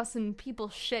outhouse and people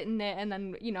shit in it, and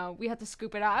then, we have to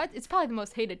scoop it out. It's probably the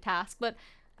most hated task, but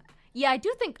yeah, I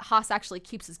do think Haas actually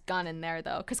keeps his gun in there,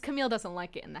 though, because Camille doesn't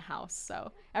like it in the house,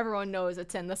 so everyone knows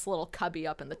it's in this little cubby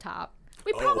up in the top.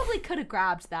 We probably could have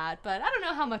grabbed that, but I don't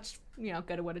know how much,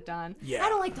 good it would have done. Yeah. I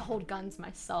don't like to hold guns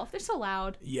myself. They're so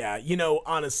loud. Yeah,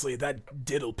 honestly, that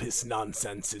diddle piss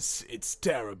nonsense it's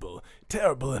terrible.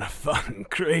 Terrible in a fun,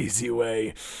 crazy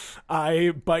way. I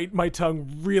bite my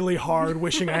tongue really hard,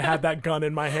 wishing I had that gun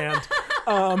in my hand.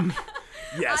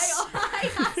 Yes. I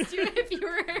asked you if you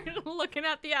were looking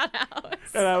at the outhouse.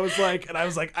 And I was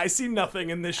like, I see nothing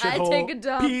in this I shithole take a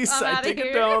dump. piece. I'm I outta take a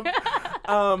here. dump.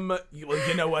 Well,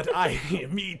 you know what?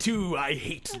 Me too. I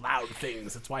hate loud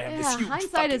things. That's why I have this huge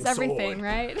hindsight is fucking everything, sword.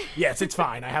 right? Yes, it's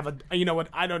fine. I have a. You know what?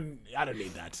 I don't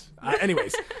need that.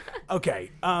 Anyways,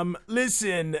 okay.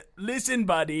 Listen,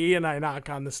 buddy. And I knock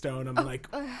on the stone. I'm like,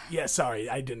 yeah, sorry,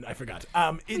 I forgot.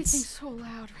 Everything's It's so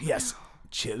loud right yes. now.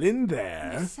 Chill in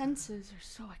there. My senses are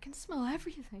so I can smell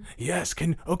everything. Yes,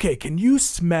 can you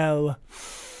smell?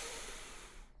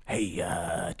 Hey,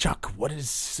 Chuck,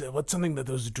 what's something that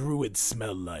those druids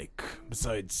smell like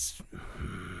besides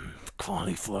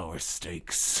cauliflower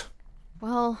steaks?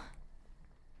 Well,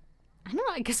 I don't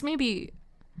know, I guess maybe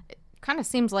it kind of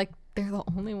seems like they're the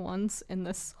only ones in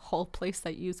this whole place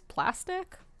that use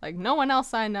plastic. Like, no one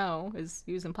else I know is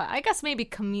using plastic. I guess maybe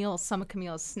some of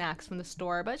Camille's snacks from the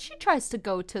store, but she tries to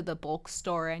go to the bulk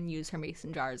store and use her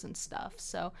mason jars and stuff.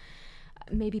 So,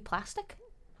 maybe plastic?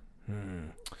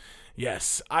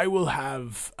 Yes, I will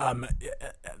have,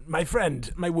 my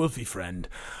wolfy friend,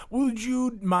 would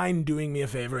you mind doing me a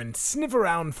favor and sniff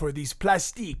around for these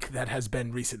plastique that has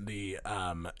been recently,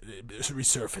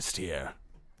 resurfaced here?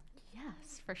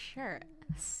 Yes, for sure.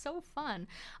 So fun.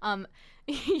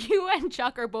 You and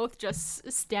Chuck are both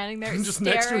just standing there Just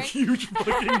staring next to a huge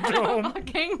fucking dome.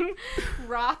 fucking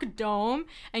rock dome,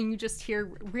 and you just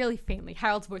hear really faintly.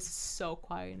 Harold's voice is so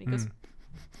quiet, and he goes,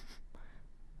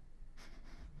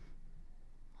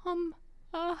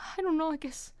 I don't know, I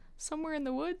guess somewhere in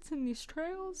the woods in these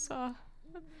trails,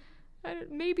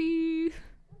 maybe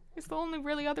it's the only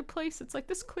really other place. It's like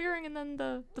this clearing and then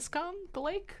the scum, the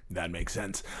lake. That makes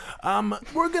sense.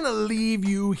 We're gonna leave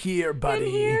you here, buddy.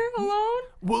 In here, alone?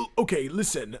 Well, okay,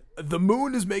 listen. The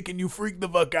moon is making you freak the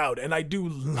fuck out, and I do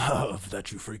love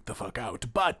that you freak the fuck out.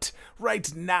 But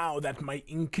right now, that might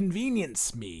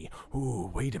inconvenience me. Ooh,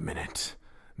 wait a minute.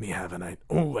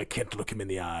 I can't look him in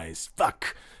the eyes.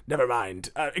 Fuck. Never mind.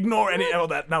 Ignore all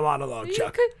that monologue,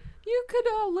 Chuck. you could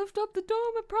lift up the dome.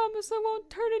 I promise I won't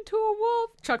turn into a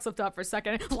wolf. Chuck's lifted up for a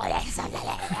second.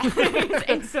 He's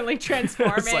instantly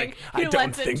transforming. It's like, He I don't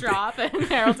lets it think drop, and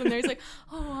Harold's in there. He's like,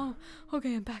 oh,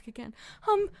 okay, I'm back again.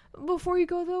 Before you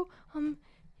go though,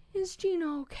 is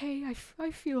Gina okay?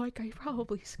 I feel like I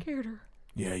probably scared her.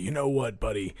 Yeah, you know what,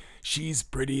 buddy? She's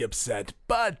pretty upset,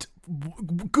 but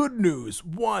good news.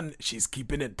 One, she's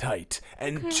keeping it tight.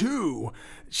 And two,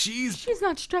 she's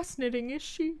not stress knitting, is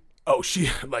she? Oh, she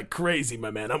like crazy,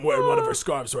 my man. I'm wearing one of her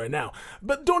scarves right now.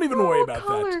 But don't even worry about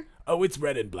color? that. Oh, it's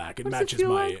red and black. It Does matches it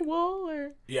feel my like wool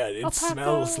or Yeah, it alpaca?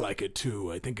 smells like it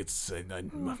too. I think it's a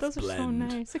those are so blend.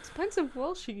 nice. Expensive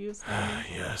wool she used.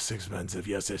 Yes, expensive.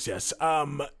 Yes.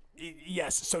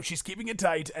 Yes, so she's keeping it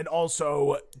tight, and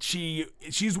also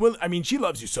she's willing. I mean, she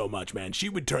loves you so much, man. She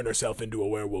would turn herself into a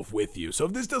werewolf with you. So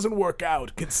if this doesn't work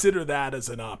out, consider that as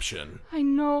an option. I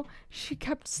know. She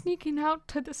kept sneaking out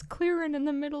to this clearing in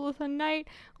the middle of the night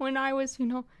when I was,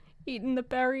 eating the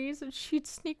berries, and she'd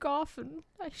sneak off, and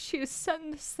she was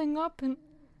setting this thing up, and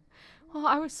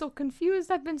I was so confused.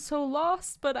 I've been so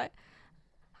lost, but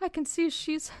I can see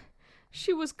she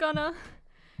was gonna.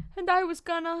 And I was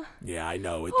gonna. Yeah, I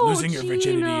know. Oh, Losing your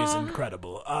virginity is Gina.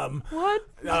 Incredible. What?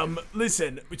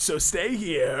 Listen. So stay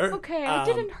here. Okay, I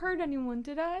didn't hurt anyone,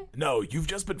 did I? No, you've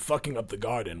just been fucking up the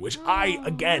garden, which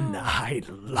I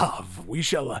love. We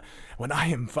shall, when I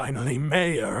am finally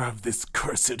mayor of this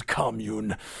cursed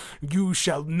commune, you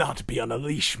shall not be on a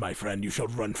leash, my friend. You shall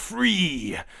run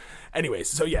free. Anyways,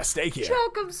 so yeah, stay here.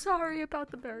 Chuck, I'm sorry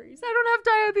about the berries. I don't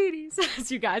have diabetes.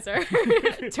 As you guys are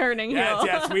turning heel.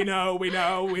 Yes, we know.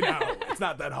 It's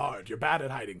not that hard. You're bad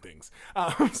at hiding things.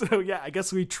 So yeah, I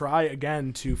guess we try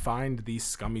again to find the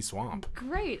scummy swamp.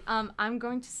 Great. I'm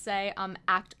going to say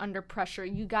act under pressure.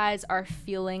 You guys are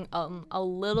feeling a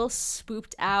little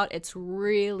spooked out. It's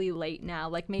really late now,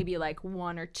 like maybe like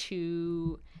 1 or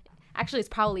 2. Actually, it's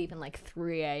probably even like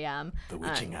 3 a.m. The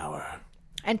witching hour.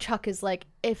 And Chuck is like,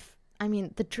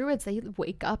 the druids, they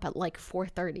wake up at like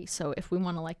 4:30, so if we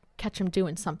want to like catch them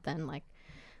doing something, like,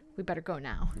 we better go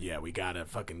now. Yeah, we gotta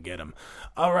fucking get them.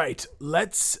 All right,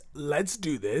 let's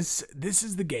do this. This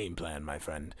is the game plan, my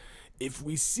friend. If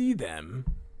we see them,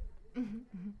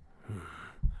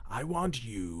 I want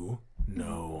you.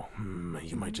 No,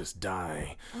 you might just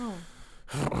die. Oh.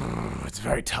 It's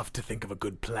very tough to think of a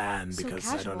good plan because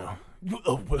I don't know.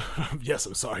 Oh, well, yes,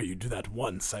 I'm sorry. You do that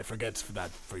once. I forget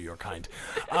for your kind.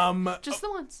 Just the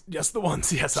once. Just the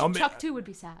once. Yes, Chuck too would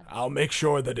be sad. I'll make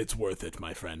sure that it's worth it,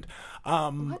 my friend.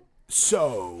 What?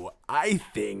 So I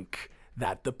think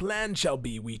that the plan shall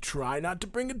be we try not to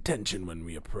bring attention when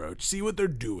we approach. See what they're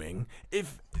doing.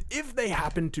 If they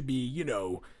happen to be,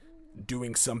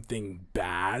 doing something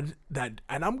bad, and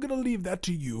I'm gonna leave that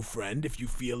to you, friend. If you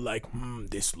feel like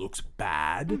this looks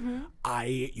bad,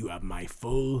 you have my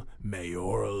full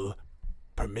mayoral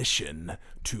permission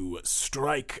to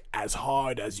strike as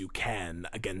hard as you can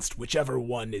against whichever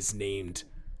one is named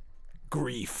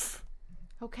Grief.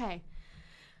 Okay,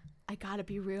 I gotta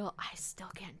be real, I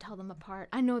still can't tell them apart.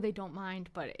 I know they don't mind,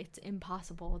 but it's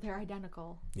impossible. They're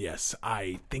identical. Yes,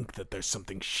 I think that there's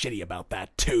something shitty about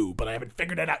that too, but I haven't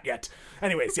figured it out yet.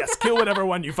 Anyways, yes, kill whatever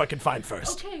one you fucking find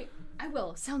first. Okay, I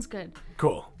will. Sounds good.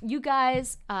 Cool. You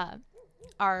guys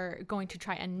are going to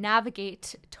try and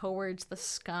navigate towards the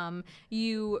scum.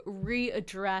 You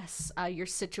readdress your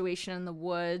situation in the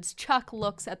woods. Chuck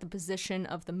looks at the position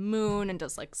of the moon and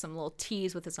does like some little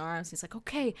tease with his arms. He's like,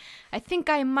 okay, I think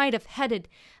I might have headed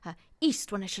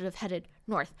east when I should have headed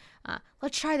north.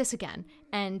 Let's try this again.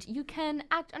 And you can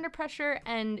act under pressure,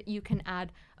 and you can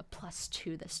add a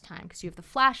 +2 this time because you have the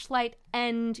flashlight,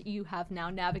 and you have now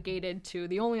navigated to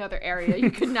the only other area you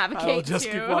could navigate to. I'll just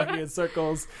keep walking in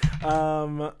circles.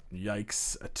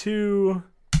 Yikes. A 2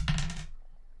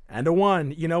 and a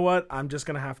 1. You know what? I'm just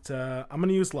gonna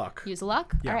use luck. Use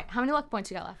luck? Yeah. All right, how many luck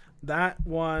points you got left? That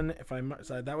one,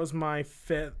 that was my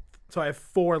 5th, so I have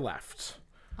 4 left.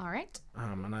 All right.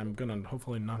 And I'm gonna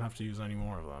hopefully not have to use any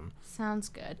more of them. Sounds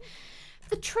good.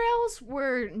 The trails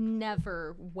were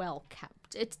never well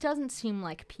kept. It doesn't seem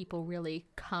like people really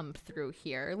come through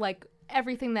here. Like,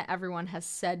 everything that everyone has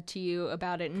said to you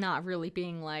about it not really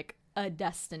being like a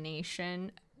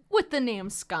destination. With the name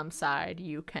Scumside,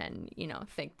 you can,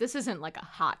 think this isn't like a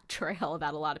hot trail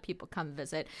that a lot of people come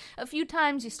visit. A few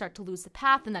times you start to lose the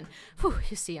path, and then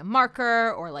you see a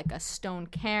marker or like a stone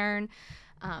cairn.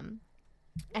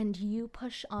 And you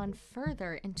push on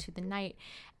further into the night.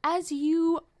 As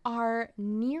you are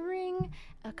nearing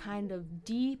a kind of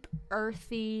deep,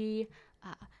 earthy,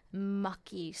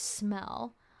 mucky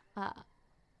smell,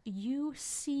 you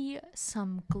see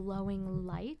some glowing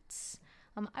lights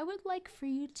I would like for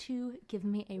you to give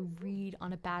me a read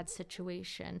on a bad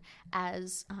situation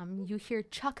as you hear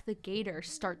Chuck the Gator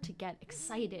start to get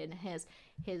excited. His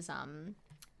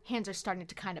hands are starting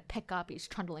to kind of pick up. He's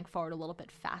trundling forward a little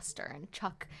bit faster. And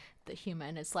Chuck the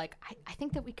human is like, I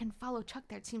think that we can follow Chuck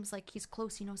there. It seems like he's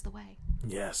close. He knows the way.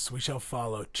 Yes, we shall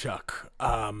follow Chuck.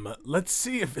 Let's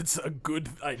see if it's a good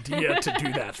idea to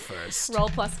do that first. Roll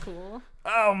plus cool.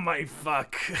 Oh my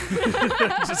fuck.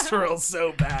 Just roll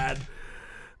so bad.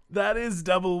 That is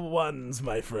double ones,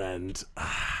 my friend.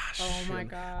 Oh my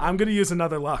god. I'm gonna use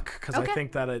another luck because Okay.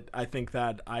 I think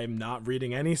that I'm not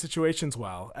reading any situations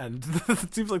well, and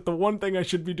it seems like the one thing I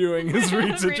should be doing is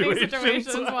read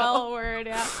situations well. Word,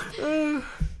 yeah.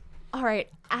 All right.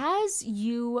 As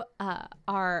you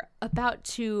are about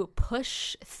to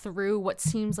push through what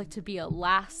seems like to be a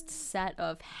last set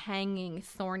of hanging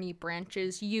thorny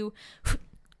branches, you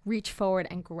reach forward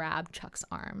and grab Chuck's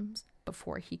arms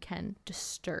before he can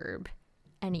disturb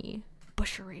any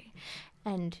bushery.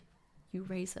 And you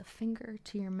raise a finger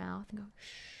to your mouth and go,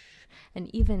 shh.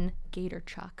 And even Gator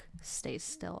Chuck stays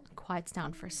still, quiets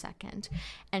down for a second.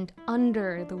 And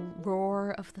under the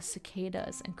roar of the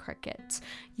cicadas and crickets,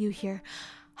 you hear,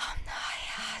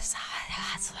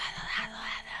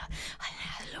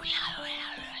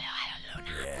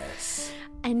 Yes.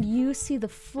 and you see the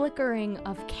flickering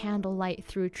of candlelight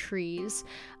through trees.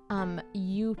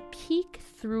 You peek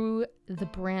through the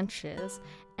branches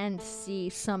and see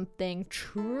something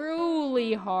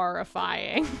truly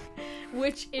horrifying,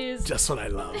 which is Just what I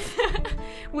love.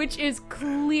 which is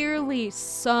clearly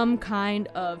some kind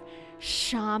of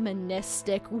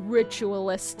shamanistic,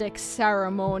 ritualistic,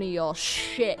 ceremonial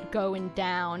shit going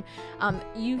down.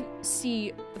 You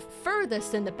see the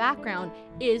furthest in the background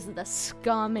is the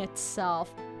scum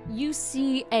itself. You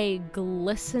see a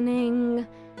glistening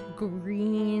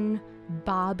green,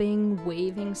 bobbing,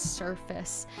 waving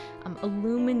surface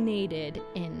illuminated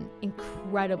in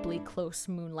incredibly close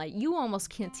moonlight. You almost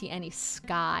can't see any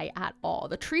sky at all.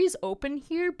 The tree's open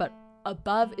here, but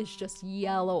above is just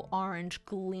yellow-orange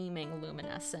gleaming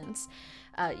luminescence.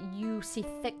 You see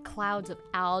thick clouds of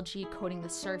algae coating the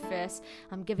surface,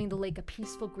 giving the lake a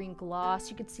peaceful green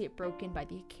gloss. You can see it broken by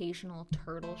the occasional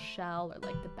turtle shell or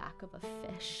like the back of a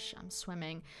fish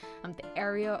swimming. The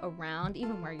area around,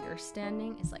 even where you're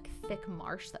standing, is like thick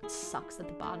marsh that sucks at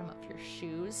the bottom of your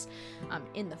shoes.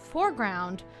 In the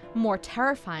foreground, more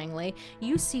terrifyingly,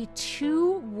 you see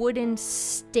two wooden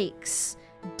stakes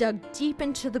dug deep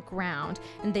into the ground,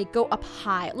 and they go up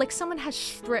high, like someone has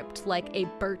stripped like a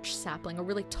birch sapling, a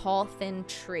really tall, thin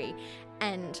tree,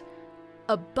 and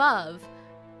above,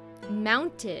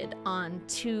 mounted on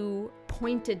two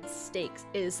pointed stakes,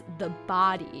 is the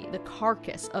body, the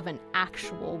carcass of an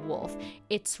actual wolf.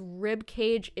 Its rib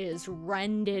cage is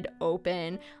rended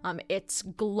open. Its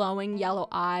glowing yellow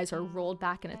eyes are rolled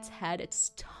back in its head,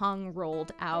 its tongue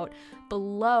rolled out.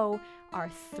 Below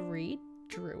are three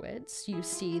druids. You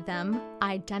see them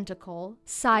identical,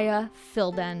 Saya,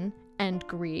 Filden, and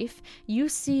Grief. You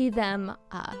see them,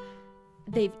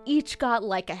 they've each got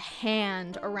like a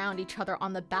hand around each other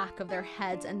on the back of their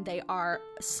heads, and they are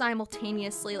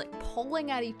simultaneously like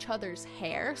pulling at each other's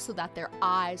hair so that their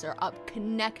eyes are up,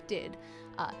 connected,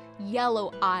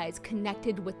 yellow eyes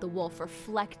connected with the wolf,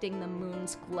 reflecting the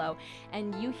moon's glow.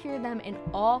 And you hear them in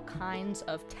all kinds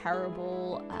of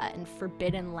terrible and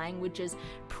forbidden languages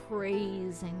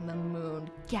praising the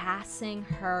moon, gassing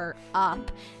her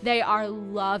up. They are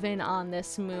loving on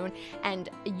this moon, and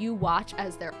you watch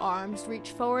as their arms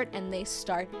reach forward and they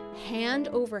start hand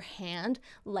over hand,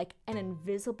 like an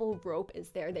invisible rope is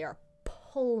there. They are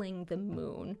pulling the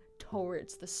moon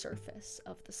towards the surface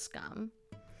of the scum.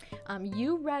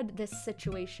 You read this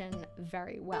situation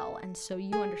very well, and so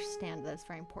you understand that it's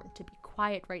very important to be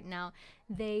quiet right now.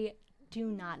 They do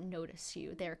not notice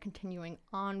you. They're continuing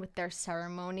on with their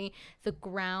ceremony. The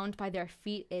ground by their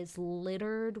feet is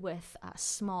littered with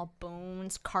small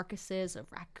bones, carcasses of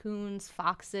raccoons,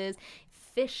 foxes,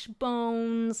 fish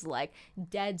bones, like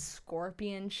dead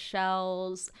scorpion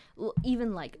shells,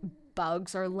 even like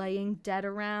bugs are laying dead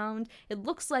around. It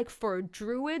looks like for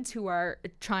druids who are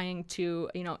trying to,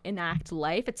 enact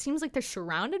life, it seems like they're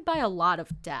surrounded by a lot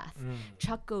of death.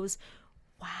 Chuck goes,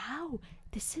 wow,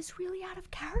 this is really out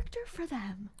of character for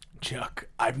them. Chuck,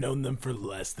 I've known them for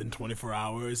less than 24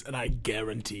 hours, and I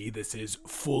guarantee this is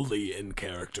fully in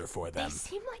character for them. They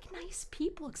seem like nice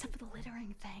people, except for the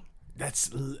littering thing.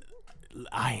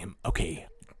 Okay,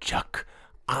 Chuck,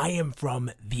 I am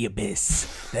from the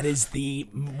Abyss. That is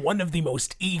one of the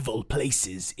most evil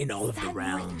places in all of the North or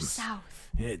realms. south?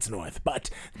 It's north, but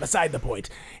beside the point,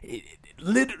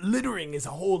 littering is a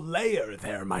whole layer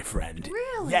there, my friend.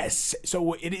 Really? Yes,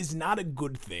 so it is not a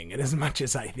good thing, and as much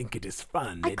as I think it is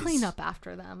fun, I clean up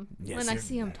after them. Yes, when I you're-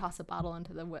 see them toss a bottle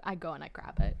into the I go and I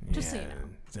grab it. Just so you know.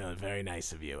 So very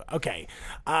nice of you. Okay,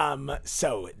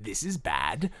 so this is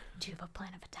bad. Do you have a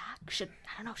plan of attack? Should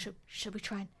we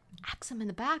try and axe them in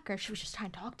the back, or should we just try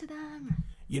and talk to them?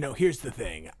 You know, here's the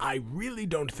thing. I really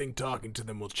don't think talking to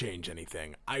them will change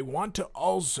anything. I want to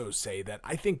also say that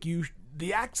I think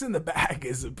the axe in the back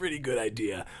is a pretty good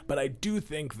idea, but I do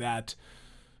think that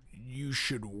it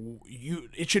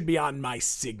should be on my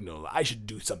signal. I should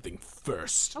do something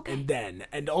first, Okay.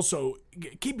 and also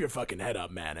keep your fucking head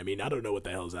up, man. I mean, I don't know what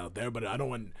the hell's out there, but I don't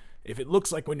want. If it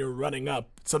looks like when you're running up,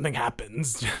 something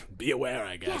happens, be aware,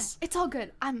 I guess. Yeah, it's all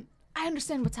good. I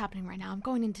understand what's happening right now. I'm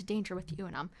going into danger with you,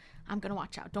 and I'm gonna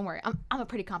watch out. Don't worry. I'm a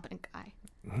pretty competent guy.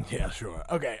 Yeah, sure.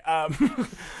 Okay.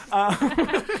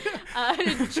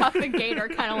 Chuck the gator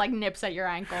kind of like nips at your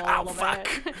ankle a Ow, little fuck.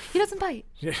 bit. He doesn't bite.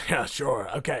 Yeah, sure.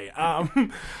 Okay.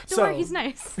 Don't worry, he's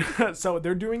nice. So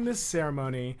they're doing this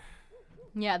ceremony.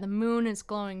 Yeah, the moon is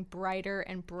glowing brighter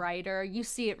and brighter. You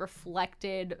see it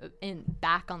reflected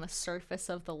back on the surface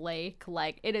of the lake.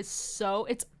 Like it's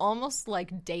almost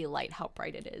like daylight how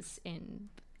bright it is in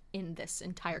this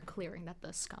entire clearing that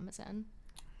the scum is in.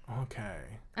 Okay.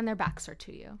 And their backs are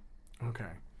to you. Okay.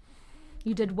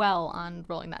 You did well on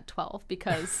rolling that 12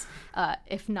 because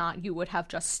if not, you would have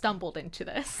just stumbled into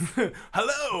this.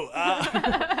 Hello.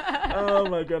 Oh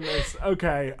my goodness.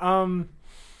 Okay.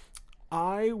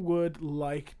 I would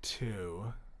like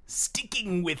to,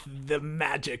 sticking with the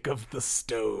magic of the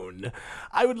stone,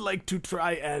 I would like to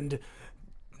try and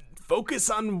focus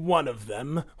on one of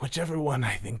them, whichever one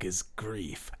I think is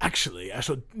grief. Actually,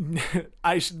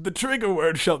 the trigger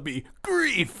word shall be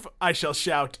grief, I shall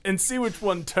shout, and see which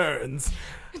one turns.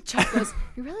 Chuck goes,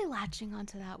 you're really latching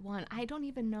onto that one. I don't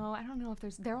know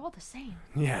if they're all the same.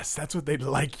 Yes, that's what they'd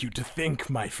like you to think,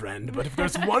 my friend. But if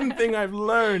there's one thing I've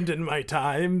learned in my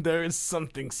time, there is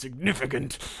something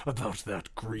significant about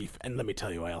that grief. And let me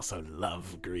tell you, I also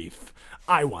love grief.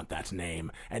 I want that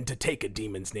name. And to take a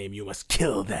demon's name, you must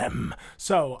kill them.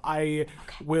 So I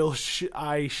will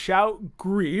I shout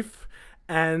grief.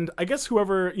 And I guess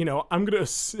whoever, I'm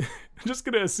just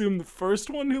gonna assume the first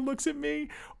one who looks at me,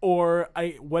 or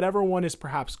whatever one is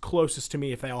perhaps closest to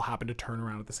me, if they all happen to turn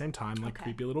around at the same time, like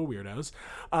creepy little weirdos.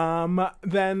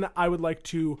 Then I would like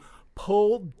to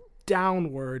pull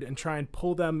downward and try and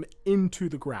pull them into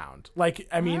the ground. Like,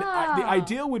 I mean, the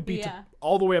ideal would be to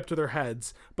all the way up to their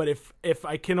heads, but if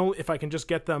I can just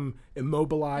get them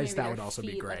immobilized, Maybe that would their also be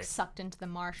feet, great. like, sucked into the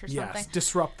marsh or something. Yes,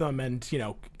 disrupt them and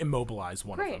immobilize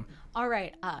one of Great. them. All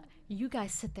right. You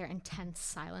guys sit there in tense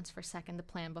silence for a second, the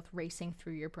plan both racing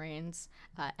through your brains.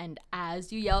 And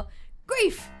as you yell,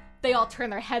 grief, they all turn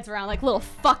their heads around like little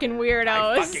fucking weirdos.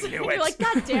 I fucking knew it. You're like,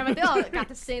 God damn it, they all got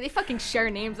the same. They fucking share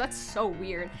names. That's so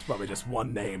weird. It's probably just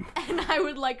one name. And I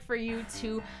would like for you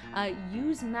to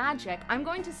use magic. I'm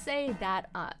going to say that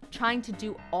trying to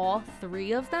do all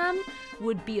three of them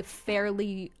would be a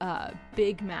fairly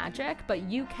big magic, but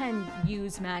you can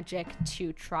use magic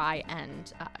to try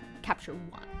and capture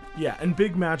one. Yeah, and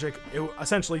big magic,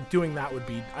 essentially doing that would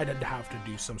be, I'd have to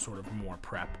do some sort of more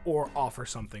prep or offer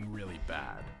something really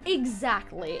bad.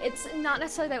 Exactly. It's not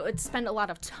necessarily that it would spend a lot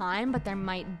of time, but there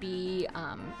might be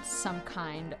some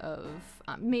kind of,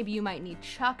 maybe you might need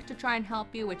Chuck to try and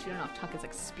help you, which you don't know if Chuck is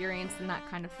experienced in that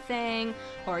kind of thing,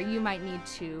 or you might need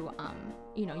to,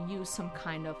 use some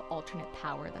kind of alternate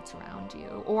power that's around you,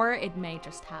 or it may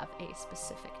just have a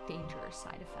specific dangerous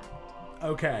side effect.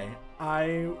 Okay,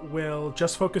 I will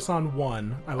just focus on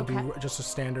one. I will Okay. do just a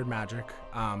standard magic,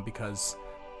 because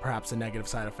perhaps a negative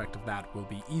side effect of that will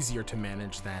be easier to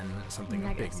manage than something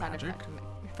of big side magic. effect,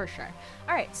 for sure.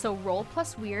 All right, so roll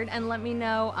plus weird, and let me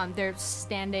know. They're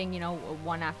standing,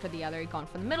 one after the other. You going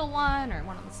for the middle one or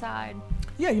one on the side?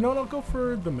 Yeah, you know what? I'll go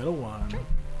for the middle one. Sure.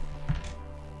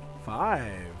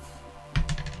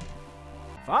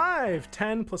 5.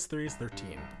 10 plus 3 is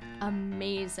 13.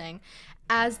 Amazing.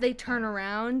 As they turn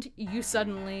around, you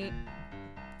suddenly,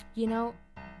 you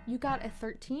got a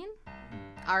 13?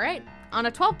 All right. On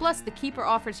a 12 plus, the keeper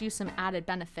offers you some added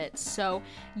benefits. So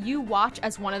you watch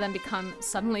as one of them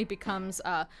suddenly becomes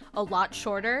a lot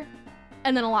shorter,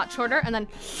 and then a lot shorter, and then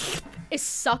is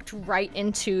sucked right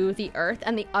into the earth,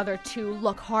 and the other two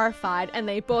look horrified, and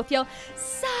they both yell,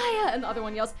 Saya! And the other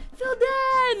one yells, Filden!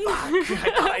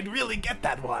 I thought I'd really get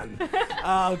that one.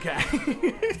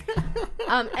 Okay.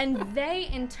 And they,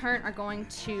 in turn, are going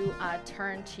to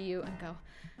turn to you and go,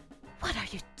 What are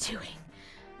you doing?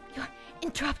 You're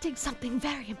interrupting something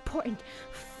very important.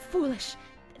 Foolish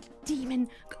demon.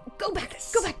 Go back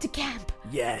to camp.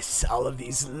 Yes, all of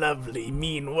these lovely,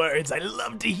 mean words. I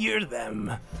love to hear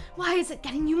them. Why is it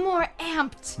getting you more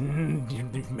amped?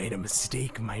 You've made a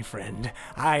mistake, my friend.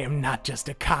 I am not just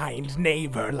a kind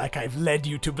neighbor like I've led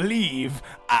you to believe.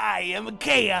 I am a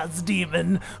chaos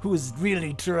demon who is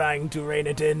really trying to rein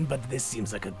it in, but this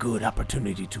seems like a good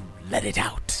opportunity to let it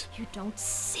out. You don't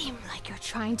seem like you're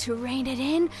trying to rein it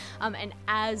in. And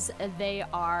as they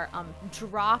are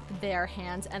drop their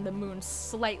hands and the moon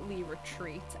slightly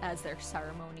retreats as their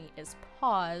ceremony is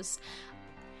paused,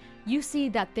 you see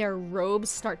that their robes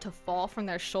start to fall from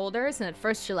their shoulders, and at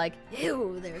first you're like,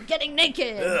 ew, they're getting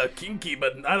naked. Kinky,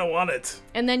 but I don't want it.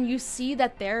 And then you see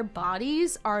that their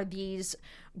bodies are these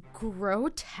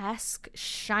grotesque,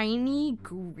 shiny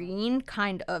green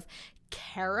kind of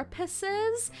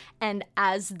carapaces, and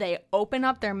as they open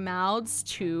up their mouths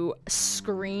to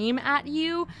scream at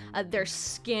you, their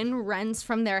skin rends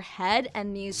from their head,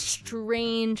 and these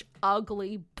strange,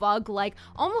 ugly, bug-like,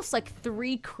 almost like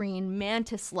 3-creen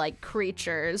mantis-like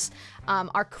creatures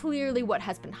are clearly what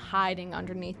has been hiding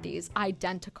underneath these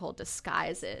identical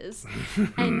disguises.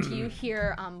 And you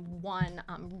hear one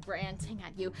ranting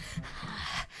at you.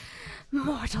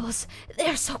 Mortals,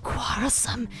 they're so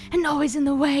quarrelsome and always in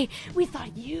the way. We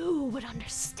thought you would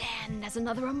understand as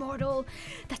another immortal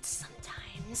that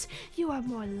sometimes you are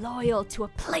more loyal to a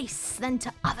place than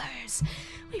to others.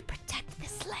 We protect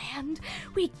this land.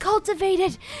 We cultivate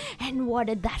it. And what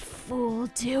did that fool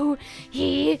do?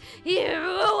 He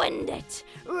ruined it.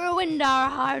 Ruined our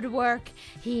hard work.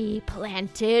 He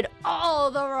planted all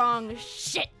the wrong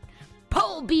shit.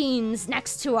 Pole beans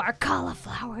next to our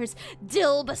cauliflowers,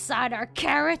 dill beside our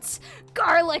carrots,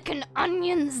 garlic and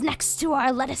onions next to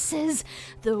our lettuces.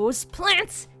 Those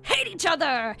plants hate each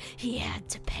other. He had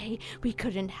to pay. We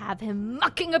couldn't have him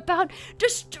mucking about,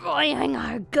 destroying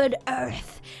our good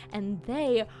earth. And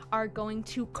they are going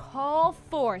to call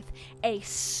forth a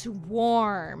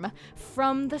swarm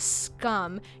from the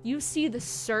scum. You see the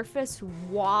surface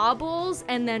wobbles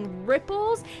and then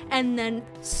ripples and then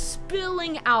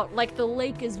spilling out like the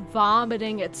lake is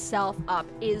vomiting itself up.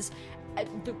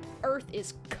 The earth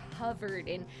is covered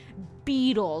in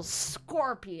beetles,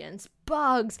 scorpions,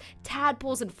 bugs,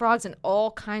 tadpoles, and frogs, and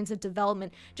all kinds of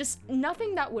development. Just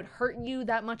nothing that would hurt you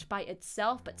that much by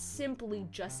itself, but simply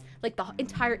just like the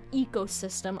entire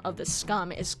ecosystem of the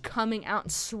scum is coming out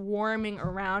and swarming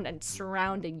around and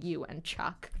surrounding you and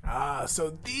Chuck. Ah,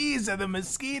 so these are the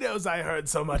mosquitoes I heard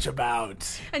so much about.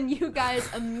 And you guys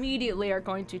immediately are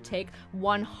going to take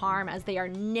 1 harm as they are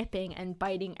nipping and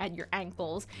biting at your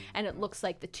ankles, and it looks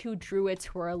like the 2 druids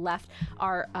who are left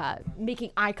are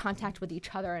making eye contact with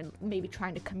each other and maybe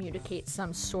trying to communicate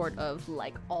some sort of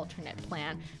like alternate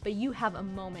plan. But you have a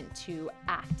moment to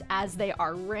act as they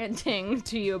are ranting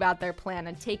to you about their plan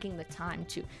and taking the time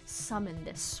to summon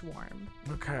this swarm.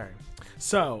 Okay,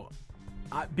 so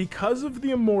because of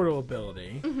the immortal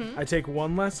ability, I take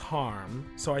 1 less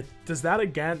harm. So does that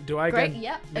again? Do I Great, again?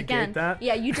 yep, negate again. that?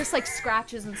 Yeah, you just like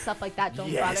scratches and stuff like that don't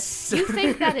Yes. bother. You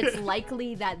think that it's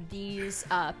likely that these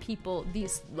people,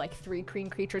 these like 3-creen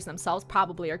creatures themselves,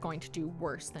 probably are going to do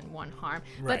worse than 1 harm.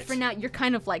 Right. But for now, you're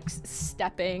kind of like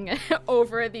stepping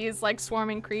over these like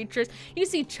swarming creatures. You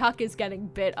see Chuck is getting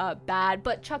bit up bad,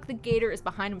 but Chuck the Gator is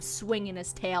behind him, swinging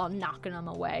his tail and knocking him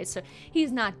away. So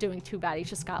he's not doing too bad. He's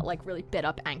just got like really bit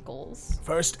up ankles.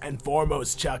 First and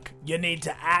foremost, Chuck, you need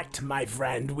to act, my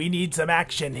friend. We need some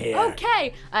action here.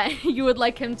 Okay, you would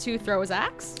like him to throw his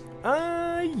axe?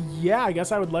 Yeah, I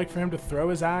guess I would like for him to throw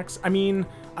his axe. I mean,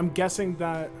 I'm guessing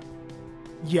that...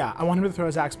 Yeah, I want him to throw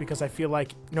his axe because I feel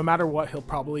like no matter what, he'll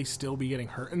probably still be getting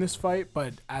hurt in this fight,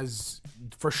 but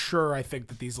for sure, I think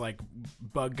that these, like,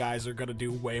 bug guys are going to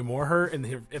do way more hurt,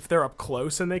 and if they're up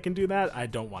close and they can do that, I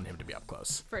don't want him to be up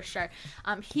close. For sure.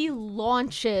 He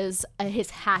launches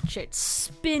his hatchet,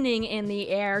 spinning in the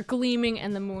air, gleaming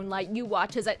in the moonlight. You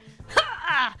watch as it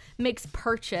makes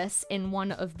purchase in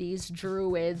one of these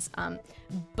druids'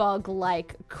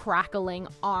 bug-like crackling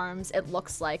arms. It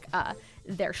looks like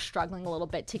they're struggling a little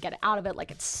bit to get out of it, like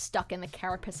it's stuck in the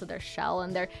carapace of their shell,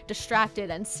 and they're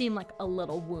distracted and seem like a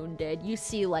little wounded. You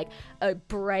see like a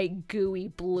bright gooey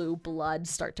blue blood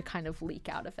start to kind of leak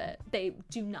out of it. They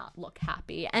do not look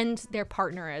happy, and their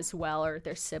partner as well, or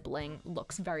their sibling,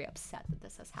 looks very upset that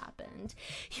this has happened.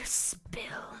 You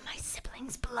spill my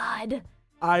sibling's blood.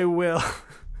 I will...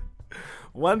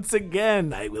 Once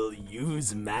again, I will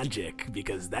use magic,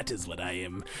 because that is what I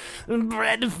am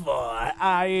bred for.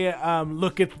 I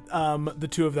look at the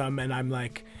 2 of them, and I'm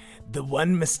like, The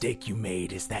one mistake you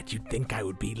made is that you think I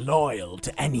would be loyal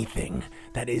to anything.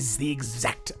 That is the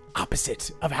exact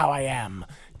opposite of how I am.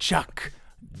 Chuck,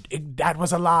 that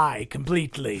was a lie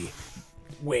completely.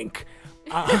 Wink.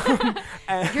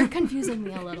 You're confusing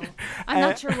me a little. I'm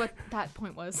not sure what that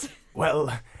point was.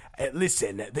 Well,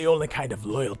 listen, the only kind of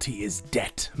loyalty is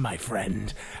debt, my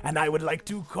friend. And I would like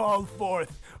to call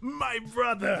forth my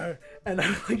brother. And I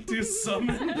would like to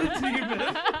summon the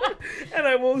demon. And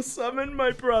I will summon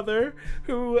my brother,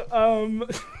 who,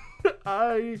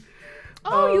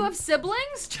 You have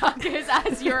siblings? Chuck is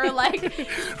as you're like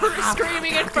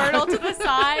screaming infernal to the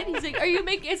side. He's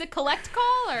like, is it collect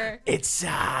call or? It's,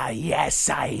 yes,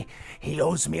 he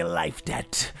owes me a life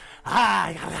debt.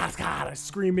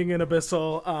 Screaming in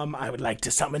abyssal, I would like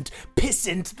to summon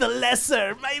Pissant the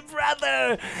Lesser, my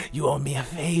brother. You owe me a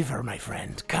favor, my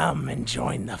friend. Come and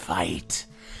join the fight.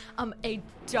 A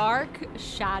dark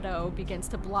shadow begins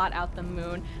to blot out the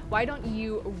moon. Why don't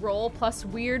you roll plus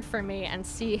weird for me and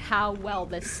see how well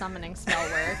this summoning spell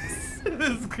works?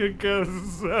 This could go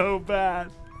so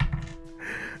bad.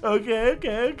 Okay.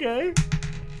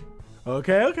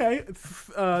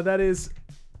 That is...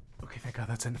 Okay, thank God,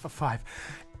 that's a 5.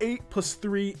 8 plus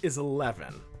 3 is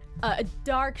 11. A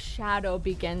dark shadow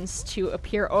begins to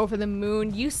appear over the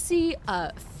moon. You see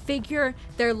a figure,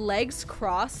 their legs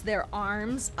cross, their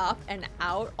arms up and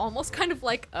out, almost kind of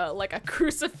like a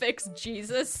crucifix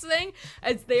Jesus thing,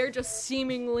 as they're just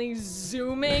seemingly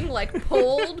zooming, like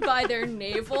pulled by their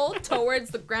navel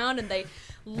towards the ground, and they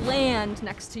land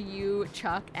next to you,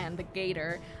 Chuck, and the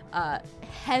gator,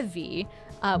 heavy.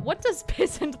 What does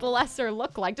Pissant the Lesser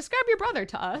look like? Describe your brother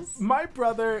to us. My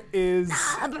brother is...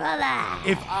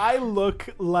 If I look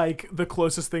like the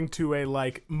closest thing to a,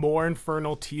 like, more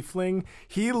infernal tiefling,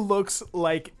 he looks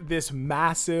like this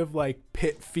massive, like,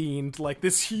 pit fiend. Like,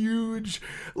 this huge,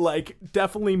 like,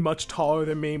 definitely much taller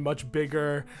than me, much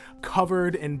bigger,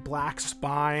 covered in black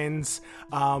spines,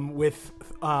 with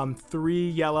 3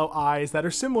 yellow eyes that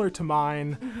are similar to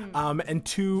mine, and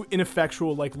 2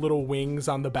 ineffectual, like, little wings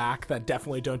on the back that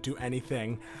definitely don't do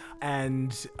anything,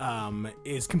 and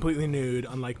is completely nude,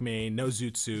 unlike me, no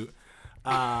zoot suit.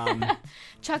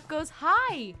 Chuck goes,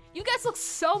 "Hi, you guys look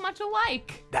so much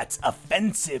alike." That's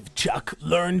offensive, Chuck.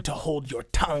 Learn to hold your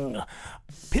tongue.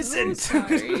 Pissant.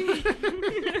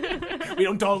 We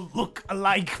don't all look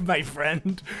alike, my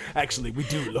friend. Actually, we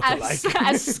do look alike.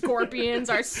 As scorpions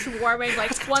are swarming,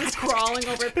 like one's crawling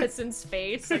over Pissant's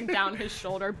face and down his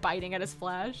shoulder, biting at his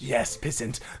flesh. Yes,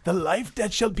 Pissant, the life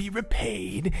debt shall be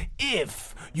repaid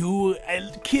if you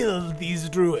kill these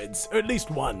druids. Or at least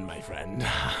one, my friend.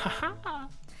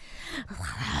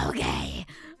 Okay.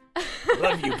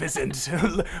 Love you,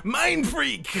 Pissant. Mind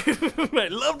freak. I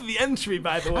loved the entry,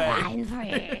 by the way. Mind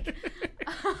freak.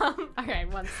 Okay,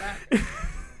 one sec.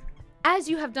 As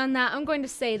you have done that, I'm going to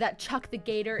say that Chuck the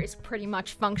Gator is pretty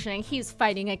much functioning. He's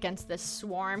fighting against this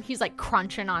swarm. He's like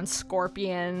crunching on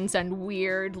scorpions and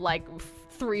weird, like,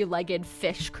 3-legged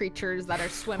fish creatures that are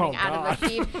swimming out of the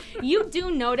heap. You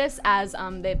do notice as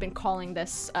they've been calling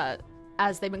this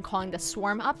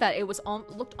swarm up, that it was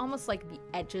looked almost like the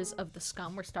edges of the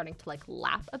scum were starting to like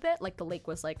lap a bit, like the lake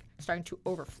was like starting to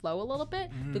overflow a little bit.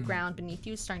 The ground beneath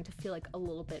you is starting to feel like a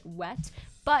little bit wet.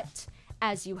 But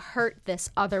as you hurt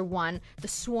this other one, the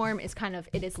swarm is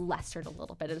it is lessered a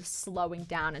little bit. It is slowing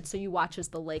down, and so you watch as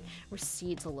the lake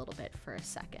recedes a little bit for a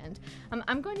second.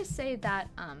 I'm going to say that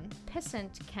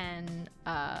Pissant can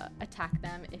attack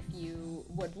them if you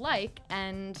would like,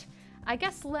 and I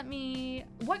guess what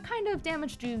kind of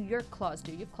damage do your claws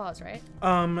do? You have claws, right?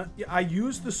 Yeah, I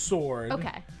use the sword.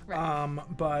 Okay, right.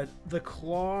 But the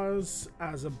claws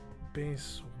as a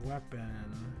base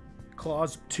weapon,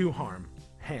 claws 2 harm,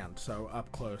 hand, so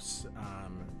up close.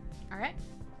 All right.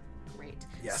 Great.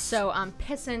 Yes. So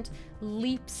Pissant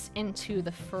leaps into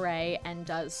the fray and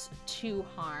does 2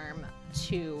 harm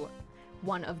to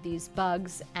one of these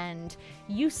bugs, and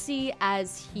you see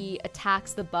as he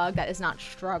attacks the bug that is not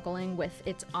struggling with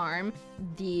its arm,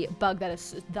 the bug that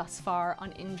is thus far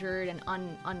uninjured and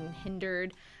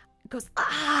unhindered goes,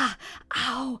 "Ah,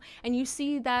 ow," and you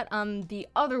see that the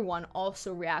other one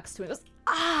also reacts to it, goes,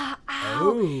 "Ah, ow."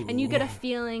 Ooh. And you get a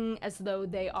feeling as though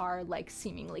they are like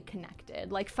seemingly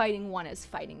connected, like fighting one is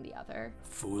fighting the other.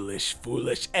 Foolish.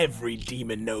 Every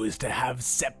demon knows to have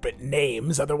separate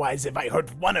names. Otherwise, if I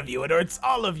hurt one of you, it hurts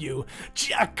all of you.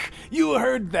 Chuck, you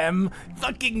heard them.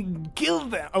 Fucking kill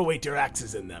them. Oh, wait, your axe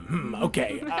is in them.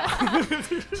 Okay.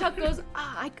 Chuck goes,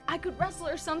 I could wrestle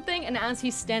or something. And as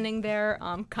he's standing there,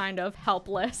 kind of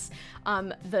helpless,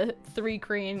 the 3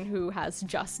 Kreen who has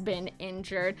just been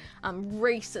injured,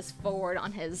 races forward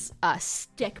on his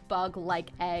stick bug-like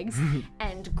eggs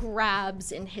and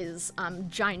grabs in his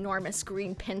ginormous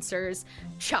green pincers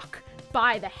Chuck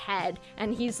by the head,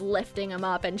 and he's lifting him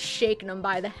up and shaking him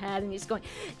by the head, and he's going,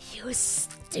 "You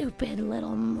stupid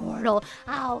little mortal,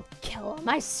 I'll kill him.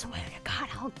 I swear to God,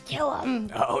 I'll kill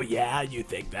him." Oh yeah, you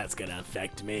think that's gonna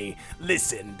affect me?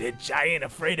 Listen, bitch, I ain't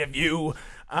afraid of you.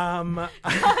 Chuck,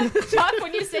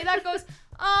 when you say that, goes,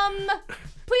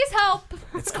 please help.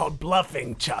 It's called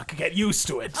bluffing, Chuck. Get used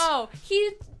to it. Oh,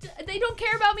 they don't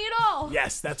care about me at all.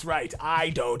 Yes, that's right. I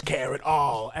don't care at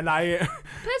all. And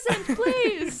Peasant,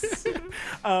 please.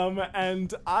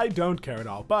 and I don't care at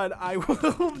all, but I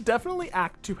will definitely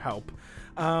act to help.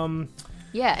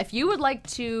 Yeah, if you would like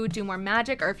to do more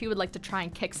magic, or if you would like to try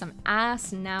and kick some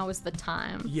ass, now is the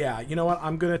time. Yeah, you know what?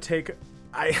 I'm gonna take...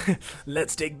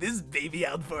 Let's take this baby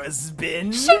out for a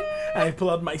spin. I pull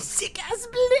out my sick-ass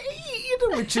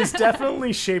blade, which is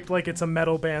definitely shaped like it's a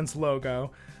metal band's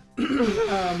logo.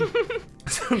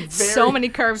 So many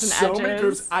curves and edges. Many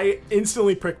curves. I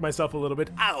instantly prick myself a little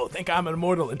bit. Ow, think I'm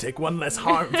immortal and take one less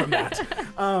harm from that.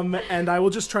 And I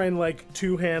will just try and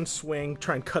two-hand swing,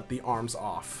 try and cut the arms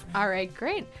off. All right,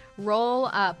 great.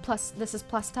 Roll plus. This is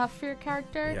plus tough for your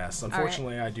character. Yes,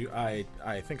 unfortunately, right. I do.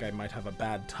 I think I might have a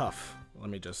bad tough. Let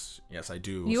me just... Yes, I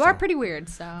do. You are pretty weird,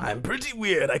 so... I'm pretty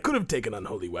weird. I could have taken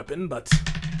unholy weapon, but...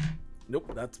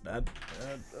 Nope, that's bad.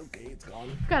 Okay, it's gone.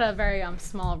 We've got a very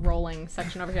small rolling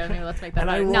section over here. Maybe let's make that and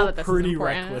better. I roll now that this pretty is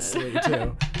recklessly,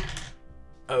 too.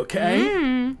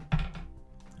 Okay.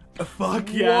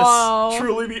 Fuck yes. Whoa.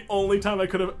 Truly the only time I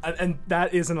could have... And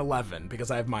that is an 11,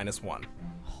 because I have -1.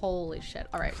 Holy shit.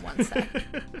 All right, one sec.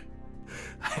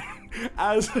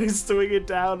 As I swing it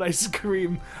down, I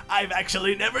scream, "I've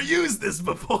actually never used this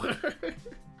before!"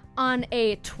 On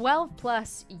a 12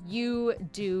 plus, you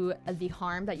do the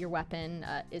harm that your weapon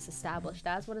is established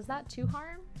as. What is that? 2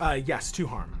 harm? Yes, 2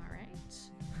 harm. All right.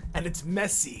 And it's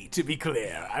messy, to be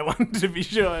clear. I want to be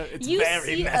sure it's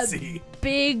very messy.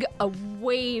 A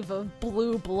wave of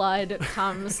blue blood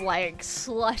comes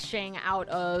slushing out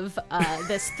of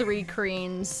this 3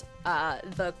 Kreen's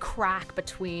the crack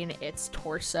between its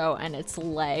torso and its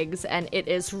legs, and it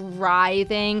is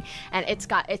writhing, and it's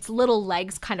got its little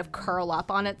legs kind of curl up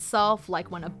on itself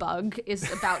like when a bug is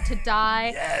about to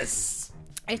die. Yes.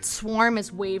 Its swarm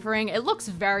is wavering. It looks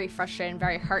very frustrated and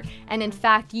very hurt, and in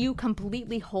fact, you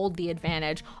completely hold the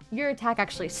advantage. Your attack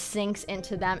actually sinks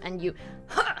into them, and you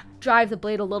drive the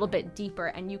blade a little bit deeper,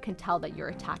 and you can tell that your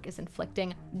attack is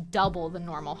inflicting double the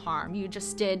normal harm. You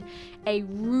just did a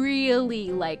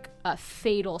really a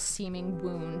fatal seeming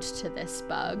wound to this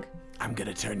bug. I'm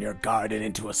gonna turn your garden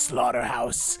into a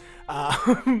slaughterhouse.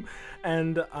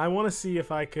 And I want to see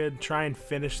if I could try and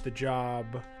finish the job,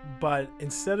 but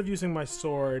instead of using my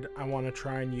sword, I want to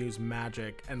try and use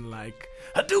magic and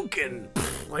Hadouken,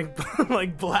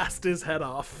 blast his head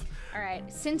off. All right,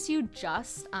 since you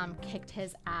just kicked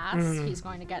his ass, he's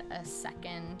going to get a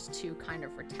second to kind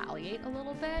of retaliate a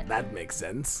little bit. That makes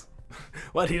sense.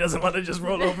 What, he doesn't want to just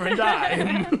roll over and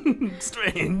die?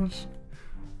 Strange.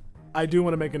 I do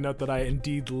want to make a note that I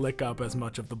indeed lick up as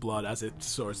much of the blood as it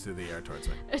soars through the air towards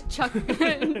me.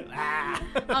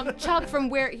 Chuck, from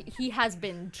where he has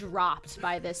been dropped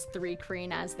by this 3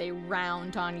 Kreen as they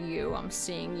round on you,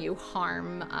 seeing you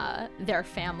harm their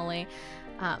family.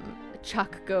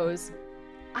 Chuck goes,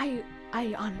 I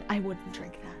wouldn't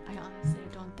drink that. I honestly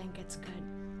don't think it's good.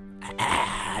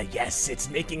 Yes, it's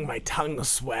making my tongue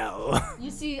swell.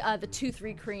 You see the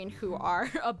 2-3 Kreen who are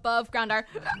above ground are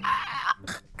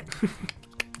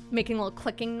making little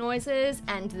clicking noises,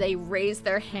 and they raise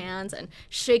their hands and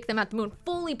shake them at the moon,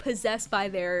 fully possessed by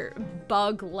their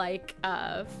bug-like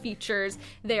features.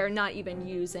 They are not even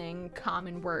using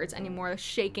common words anymore,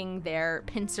 shaking their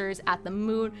pincers at the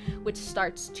moon, which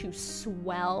starts to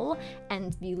swell,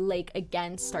 and the lake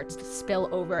again starts to spill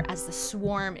over as the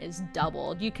swarm is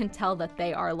doubled. You can tell that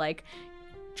they are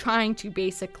trying to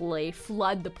basically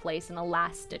flood the place in a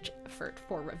last-ditch effort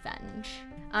for revenge.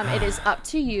 It is up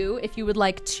to you if you would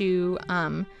like to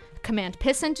command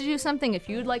Piston to do something, if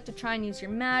you'd like to try and use your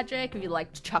magic, if you'd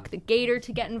like to Chuck the Gator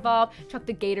to get involved. Chuck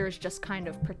the Gator is just kind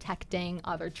of protecting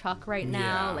other Chuck right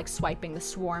now, swiping the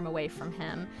swarm away from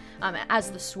him.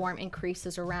 As the swarm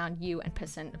increases around you and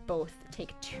Piston both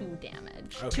take 2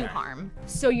 damage, 2 harm.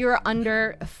 So you're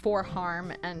under 4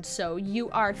 harm, and so you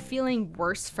are feeling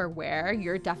worse for wear.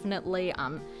 You're definitely,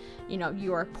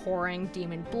 you're pouring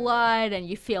demon blood and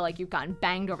you feel like you've gotten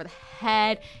banged over the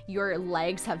head. Your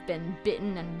legs have been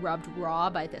bitten and rubbed raw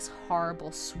by this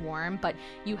horrible swarm, but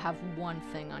you have one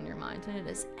thing on your mind, and it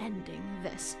is ending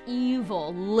this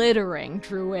evil, littering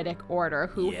druidic order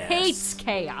who hates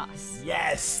chaos.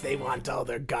 Yes, they want all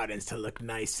their gardens to look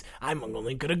nice. I'm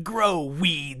only gonna grow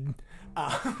weed.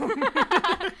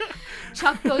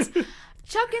 Chuck goes,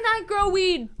 Chuck and I grow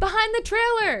weed behind the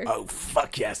trailer. Oh,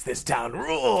 fuck yes, this town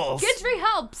rules. Gentry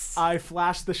helps. I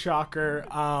flash the shocker,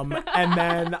 and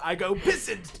then I go,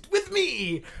 Pissant, with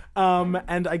me!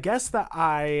 And I guess that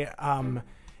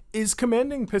is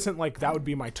commanding Pissant, like, that would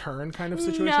be my turn kind of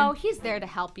situation? No, he's there to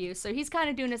help you, so he's kind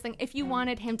of doing his thing. If you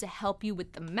wanted him to help you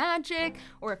with the magic,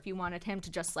 or if you wanted him to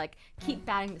just, like, keep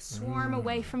batting the swarm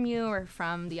away from you or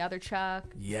from the other Chuck.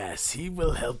 Yes, he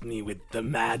will help me with the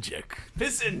magic.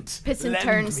 Pissant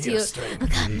turns to you.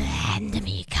 Command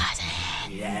me, cousin.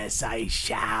 Yes, I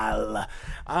shall.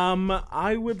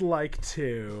 I would like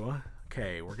to...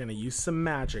 Okay, we're gonna use some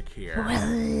magic here. Will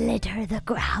litter the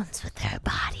grounds with their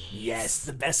bodies. Yes,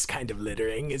 the best kind of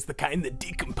littering is the kind that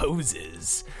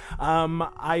decomposes.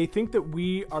 I think that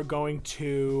we are going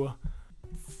to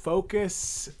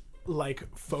focus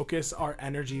our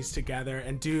energies together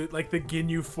and do like the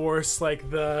Ginyu Force, like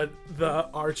the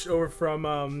arch over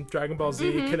from Dragon Ball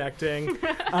Z connecting.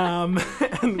 And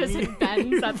Because it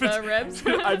bends at the ribs.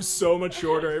 I'm so much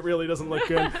shorter, it really doesn't look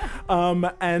good.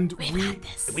 And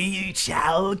we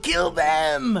shall kill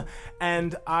them.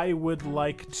 And I would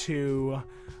like to...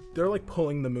 They're like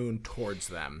pulling the moon towards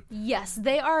them. Yes,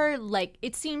 they are like,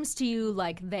 it seems to you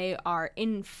like they are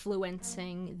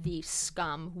influencing the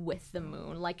scum with the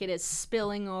moon. Like it is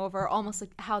spilling over, almost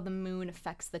like how the moon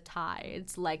affects the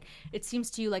tides. Like it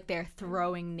seems to you like they're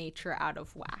throwing nature out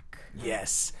of whack.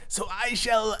 Yes, so I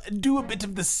shall do a bit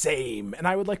of the same. And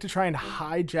I would like to try and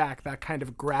hijack that kind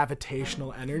of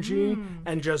gravitational energy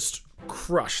and just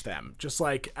crush them, just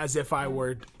like as if I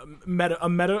were a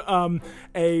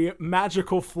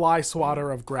magical fly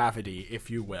swatter of gravity, if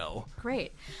you will.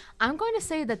 Great. I'm going to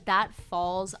say that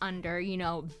falls under,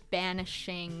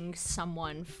 banishing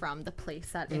someone from the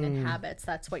place that it inhabits.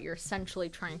 That's what you're essentially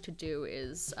trying to do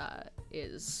is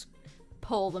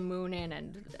pull the moon in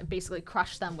and basically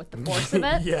crush them with the force of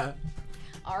it. Yeah.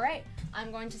 All right,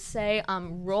 I'm going to say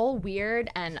roll weird,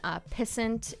 and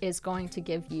Pissant is going to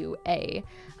give you a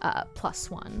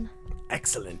 +1.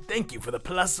 Excellent. Thank you for the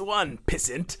 +1,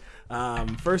 Pissant.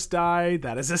 First die,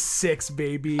 that is a 6,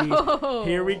 baby. Oh.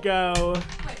 Here we go.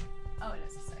 Wait, oh, it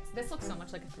is a 6. This looks so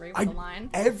much like a 3 with a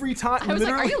line. Every time. I was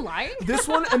like, are you lying? This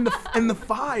one and the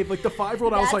 5, like the 5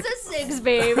 rolled, I was like, that's a 6,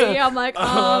 baby. I'm like,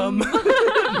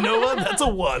 Noah, that's a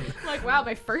 1. I'm like, wow,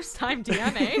 my first time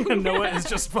DMing. And Noah is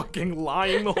just fucking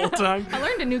lying the whole time. I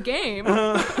learned a new game.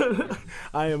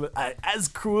 I am as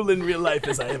cruel in real life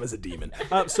as I am as a demon.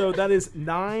 So that is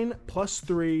 9 +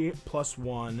 3 +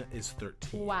 1 is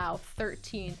 13. Wow,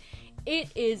 13.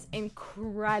 It is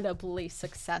incredibly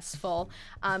successful.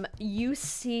 You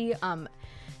see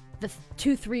the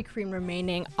 2-3 cream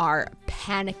remaining are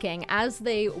panicking as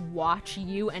they watch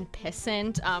you and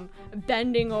Pissant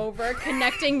bending over,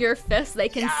 connecting your fists. They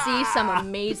can see some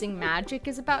amazing magic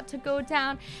is about to go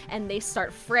down, and they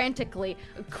start frantically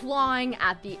clawing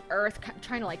at the earth,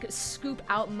 trying to like scoop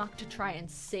out muck to try and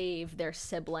save their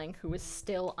sibling who is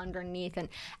still underneath. And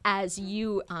as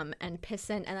you and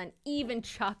Pissant and then even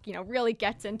Chuck, really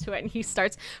gets into it, and he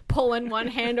starts pulling one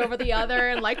hand over the other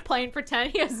and like playing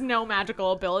pretend he has no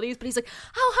magical abilities. But he's like,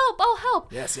 I'll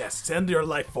help. Yes, send your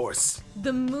life force.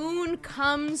 The moon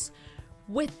comes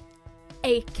with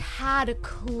a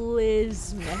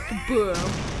cataclysmic boom,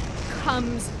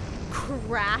 comes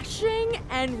crashing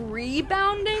and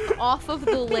rebounding off of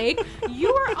the lake.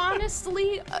 You are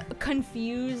honestly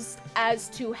confused as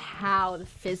to how the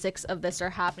physics of this are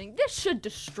happening. This should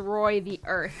destroy the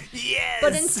earth. Yes!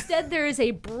 But instead there is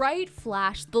a bright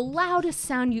flash, the loudest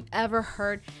sound you've ever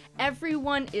heard.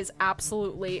 Everyone is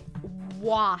absolutely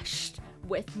washed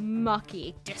with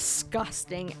mucky,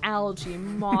 disgusting algae,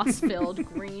 moss-filled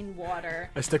green water.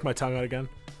 I stick my tongue out again.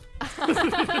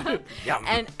 Yum.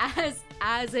 And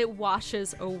as it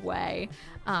washes away,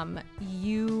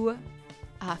 you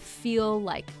feel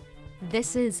like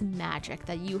this is magic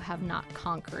that you have not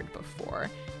conquered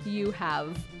before. You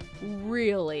have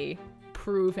really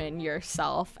proven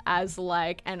yourself as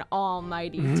like an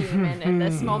almighty demon in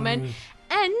this moment.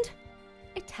 And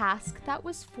it task that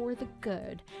was for the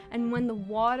good. And when the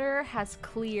water has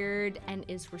cleared and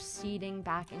is receding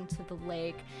back into the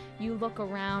lake, you look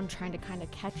around trying to kind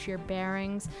of catch your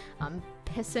bearings.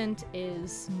 Pissant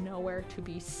is nowhere to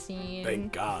be seen.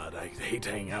 Thank God. I hate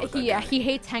hanging out with that Yeah, guy. he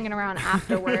hates hanging around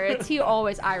afterwards. He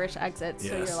always Irish exits,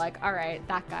 so Yes. you're like, all right,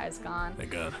 that guy's gone.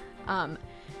 Thank God.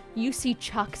 You see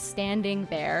Chuck standing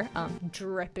there,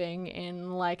 dripping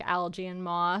in like algae and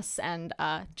moss, and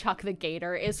Chuck the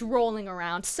gator is rolling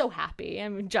around, so happy. I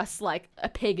mean, just like a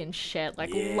pig in shit, like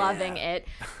loving it.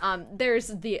 There's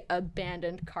the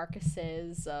abandoned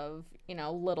carcasses of,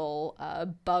 little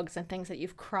bugs and things that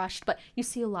you've crushed, but you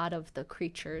see a lot of the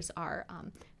creatures are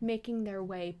making their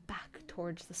way back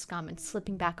towards the scum and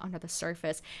slipping back under the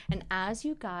surface. And as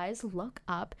you guys look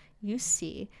up, you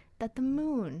see that the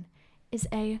moon is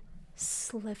a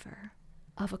sliver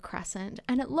of a crescent,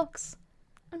 and it looks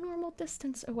a normal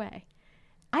distance away.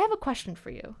 I have a question for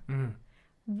you.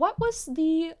 What was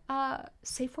the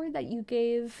safe word that you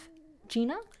gave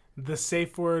Gina? The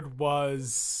safe word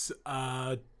was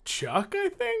Chuck, I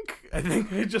think. I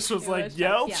think it just was like, was Chuck,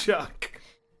 yell yeah. Chuck.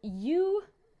 You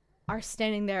are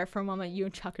standing there for a moment. You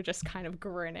and Chuck are just kind of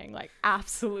grinning, like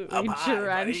absolutely Up high,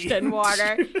 drenched buddy. in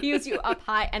water. He has you up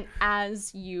high, and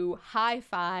as you high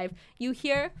five, you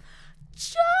hear,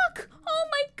 Chuck! Oh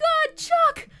my God,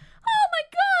 Chuck! Oh my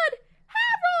God,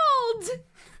 Harold!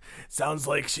 Sounds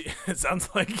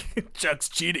like Chuck's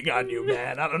cheating on you,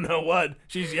 man. I don't know what.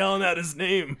 She's yelling out his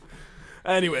name.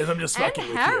 Anyways, I'm just fucking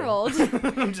And with Harold. you.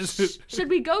 I'm just. Should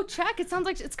we go check? It sounds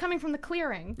like it's coming from the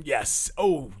clearing. Yes.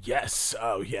 Oh, yes.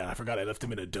 Oh, yeah. I forgot I left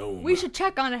him in a dome. We should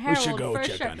check on Harold. should go for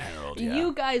check sure. on Harold, yeah.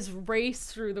 You guys race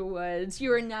through the woods.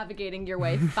 You are navigating your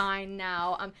way fine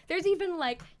now. There's even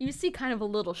like you see kind of a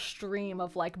little stream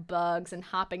of like bugs and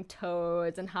hopping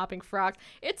toads and hopping frogs.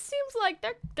 It seems like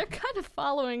they're kind of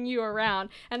following you around.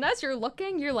 And as you're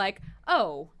looking, you're like,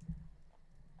 oh,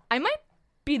 I might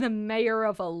be the mayor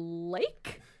of a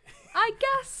lake, I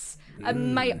guess.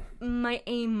 My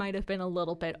aim might have been a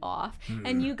little bit off.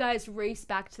 And you guys race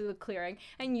back to the clearing,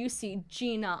 and you see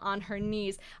Gina on her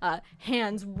knees,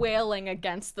 hands wailing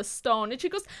against the stone. And she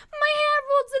goes, my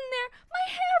Harold's in there!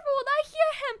 My Harold! I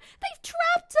hear him! They've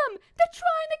trapped him! They're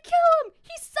trying to kill him!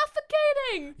 He's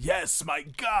suffocating! Yes, my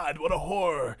God, what a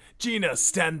horror. Gina,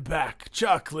 stand back.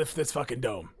 Chuck, lift this fucking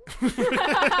dome.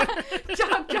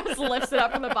 Chuck just lifts it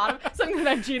up from the bottom, something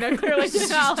that Gina clearly did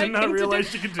not, did not realize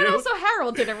she could do. And also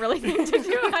Harold didn't really think to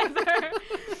do either.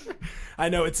 I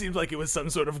know, it seemed like it was some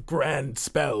sort of grand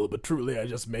spell, but truly I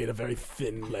just made a very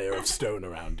thin layer of stone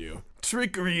around you.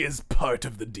 Trickery is part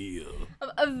of the deal.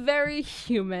 A very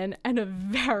human and a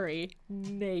very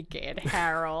naked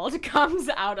Harold comes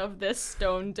out of this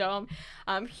stone dome.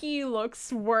 He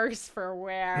looks worse for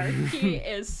wear. He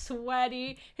is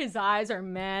sweaty. His eyes are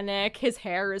manic. His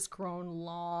hair has grown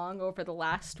long over the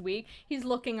last week. He's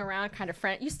looking around kind of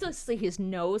frantic. You still see his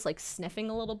nose like sniffing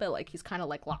a little bit, like he's kind of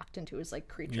like locked into his like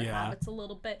creature habits a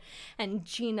little bit. And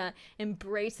Gina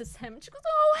embraces him. She goes,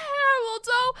 oh, Harold,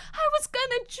 oh, I was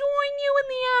gonna join you in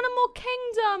the animal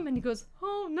kingdom. And he goes,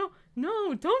 oh,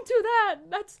 no, don't do that.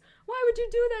 Why would you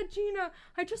do that, Gina?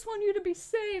 I just want you to be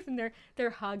safe. And they're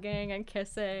hugging and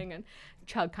kissing, and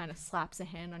Chug kind of slaps a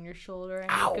hand on your shoulder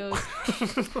and he goes,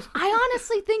 I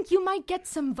honestly think you might get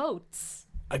some votes.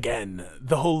 Again,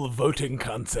 the whole voting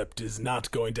concept is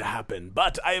not going to happen,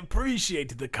 but I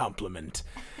appreciate the compliment.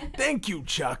 Thank you,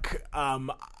 Chuck. I'm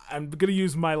going to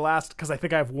use my last, because I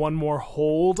think I have one more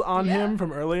hold on him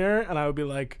from earlier, and I would be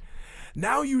like,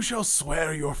 now you shall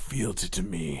swear your fealty to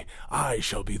me. I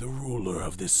shall be the ruler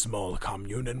of this small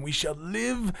commune, and we shall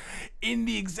live in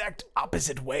the exact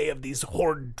opposite way of these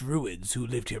horde druids who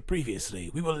lived here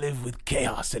previously. We will live with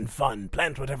chaos and fun,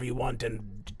 plant whatever you want,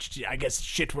 and I guess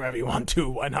shit wherever you want to.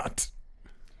 Why not?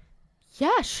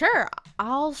 Yeah, sure.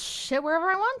 I'll shit wherever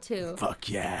I want to. Fuck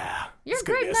yeah. You're It's a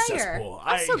gonna great be a mayor. cesspool.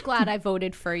 I'm so glad I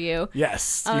voted for you.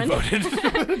 Yes, you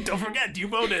voted. Don't forget, you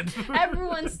voted.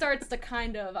 Everyone starts to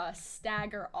kind of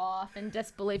stagger off in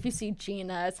disbelief. You see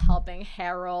Gina is helping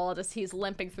Harold as he's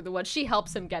limping through the woods. She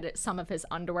helps him get some of his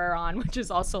underwear on, which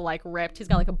is also like ripped. He's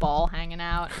got like a ball hanging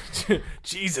out.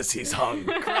 Jesus, he's hung.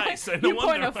 Christ, I You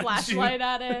point a flashlight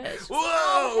at it. She's like, Whoa!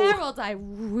 oh, Harold, I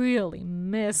really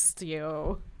missed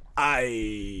you.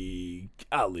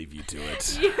 I'll leave you to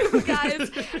it. You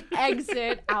guys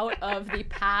exit out of the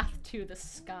path to the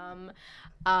scum.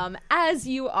 As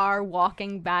you are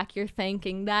walking back, you're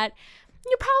thinking that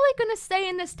you're probably going to stay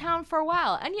in this town for a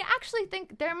while, and you actually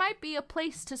think there might be a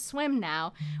place to swim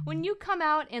now. When you come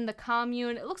out in the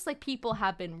commune, it looks like people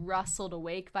have been rustled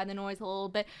awake by the noise a little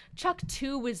bit. Chuck,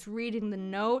 too, was reading the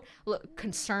note,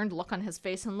 concerned look on his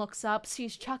face, and looks up,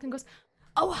 sees Chuck, and goes,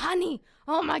 Oh, honey.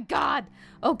 Oh, my God.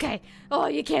 Okay. Oh,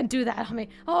 you can't do that, honey.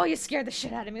 Oh, you scared the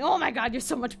shit out of me. Oh, my God, you're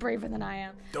so much braver than I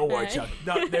am. Don't worry, Chuck.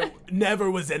 No, there never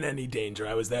was in any danger.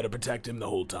 I was there to protect him the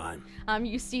whole time.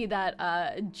 You see that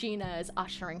Gina is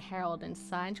ushering Harold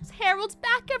inside. She goes, Harold's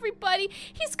back, everybody.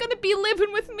 He's gonna be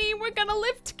living with me. We're gonna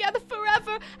live together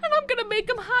forever, and I'm gonna make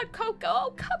him hot cocoa.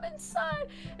 Oh, come inside.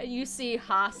 And you see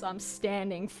Haas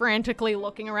standing frantically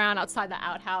looking around outside the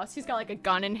outhouse. He's got like a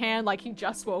gun in hand, like he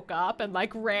just woke up and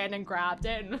like ran and grabbed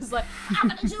it and was like, I'm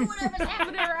gonna do whatever's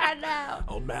happening right now.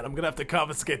 Oh man, I'm gonna have to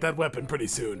confiscate that weapon pretty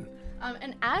soon.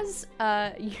 And as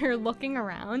you're looking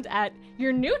around at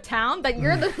your new town that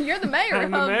you're the mayor I'm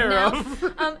the mayor now,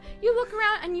 you look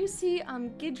around and you see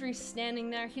Guidry standing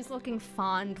there. He's looking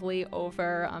fondly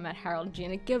over at Harold and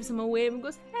Gina, gives him a wave and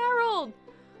goes, Harold,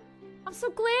 I'm so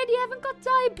glad you haven't got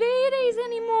diabetes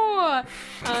anymore.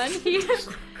 And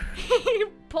he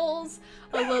pulls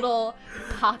a little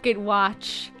pocket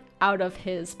watch out of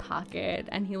his pocket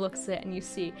and he looks at it and you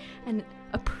see an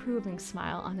approving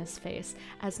smile on his face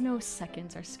as no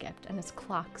seconds are skipped and his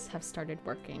clocks have started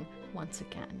working once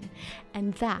again.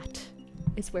 And that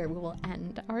is where we will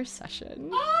end our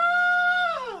session.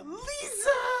 Ah,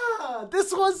 Lisa!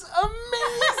 This was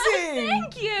amazing!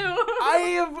 Thank you! I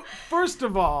have, first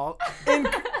of all,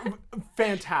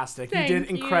 fantastic. You did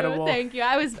incredible. Thank you.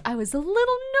 I was a little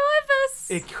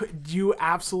nervous. You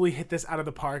absolutely hit this out of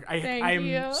the park. I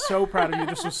am so proud of you.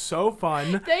 This was so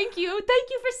fun. Thank you. Thank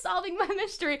you for solving my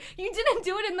mystery. You didn't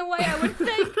do it in the way I would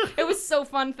think. It was so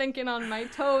fun thinking on my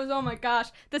toes. Oh my gosh.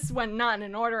 This went not in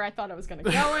an order I thought I was going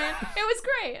to go in. It was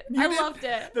great. I loved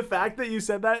it. The fact that you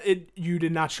said that, you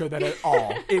did not show that at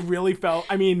all. It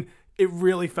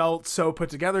really felt so put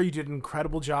together. You did an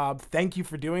incredible job. Thank you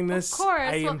for doing this. Of course.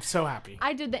 I am so happy.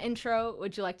 I did the intro.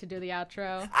 Would you like to do the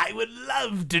outro? I would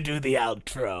love to do the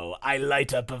outro. I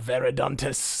light up a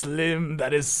Veridontus Slim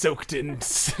that is soaked in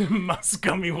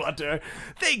muskgummy water.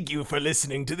 Thank you for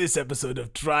listening to this episode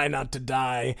of Try Not to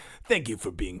Die. Thank you for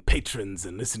being patrons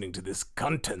and listening to this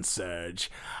content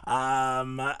surge.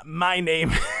 My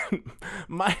name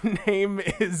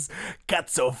is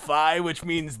Cazzofai, which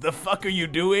means the fuck are you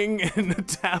doing in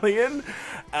Italian.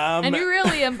 And you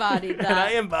really embodied that. And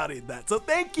I embodied that. So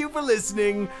thank you for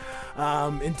listening.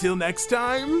 Until next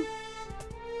time,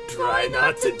 try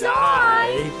not to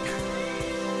die.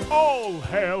 All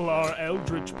hail our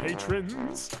eldritch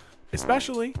patrons.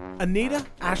 Especially Anita,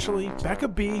 Ashley, Becca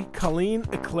B, Colleen,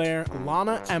 Eclair,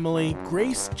 Lana, Emily,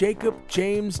 Grace, Jacob,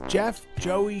 James, Jeff,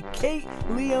 Joey, Kate,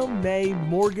 Leo, May,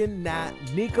 Morgan, Nat,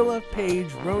 Nicola, Paige,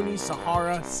 Roni,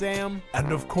 Sahara, Sam,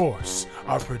 and of course,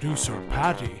 our producer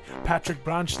Patty, Patrick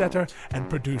Brandstetter, and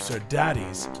producer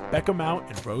Daddies, Becca Mount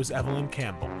and Rose Evelyn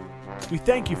Campbell. We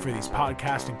thank you for these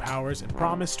podcasting powers and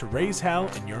promise to raise hell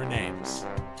in your names.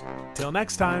 Till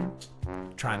next time,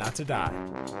 try not to die.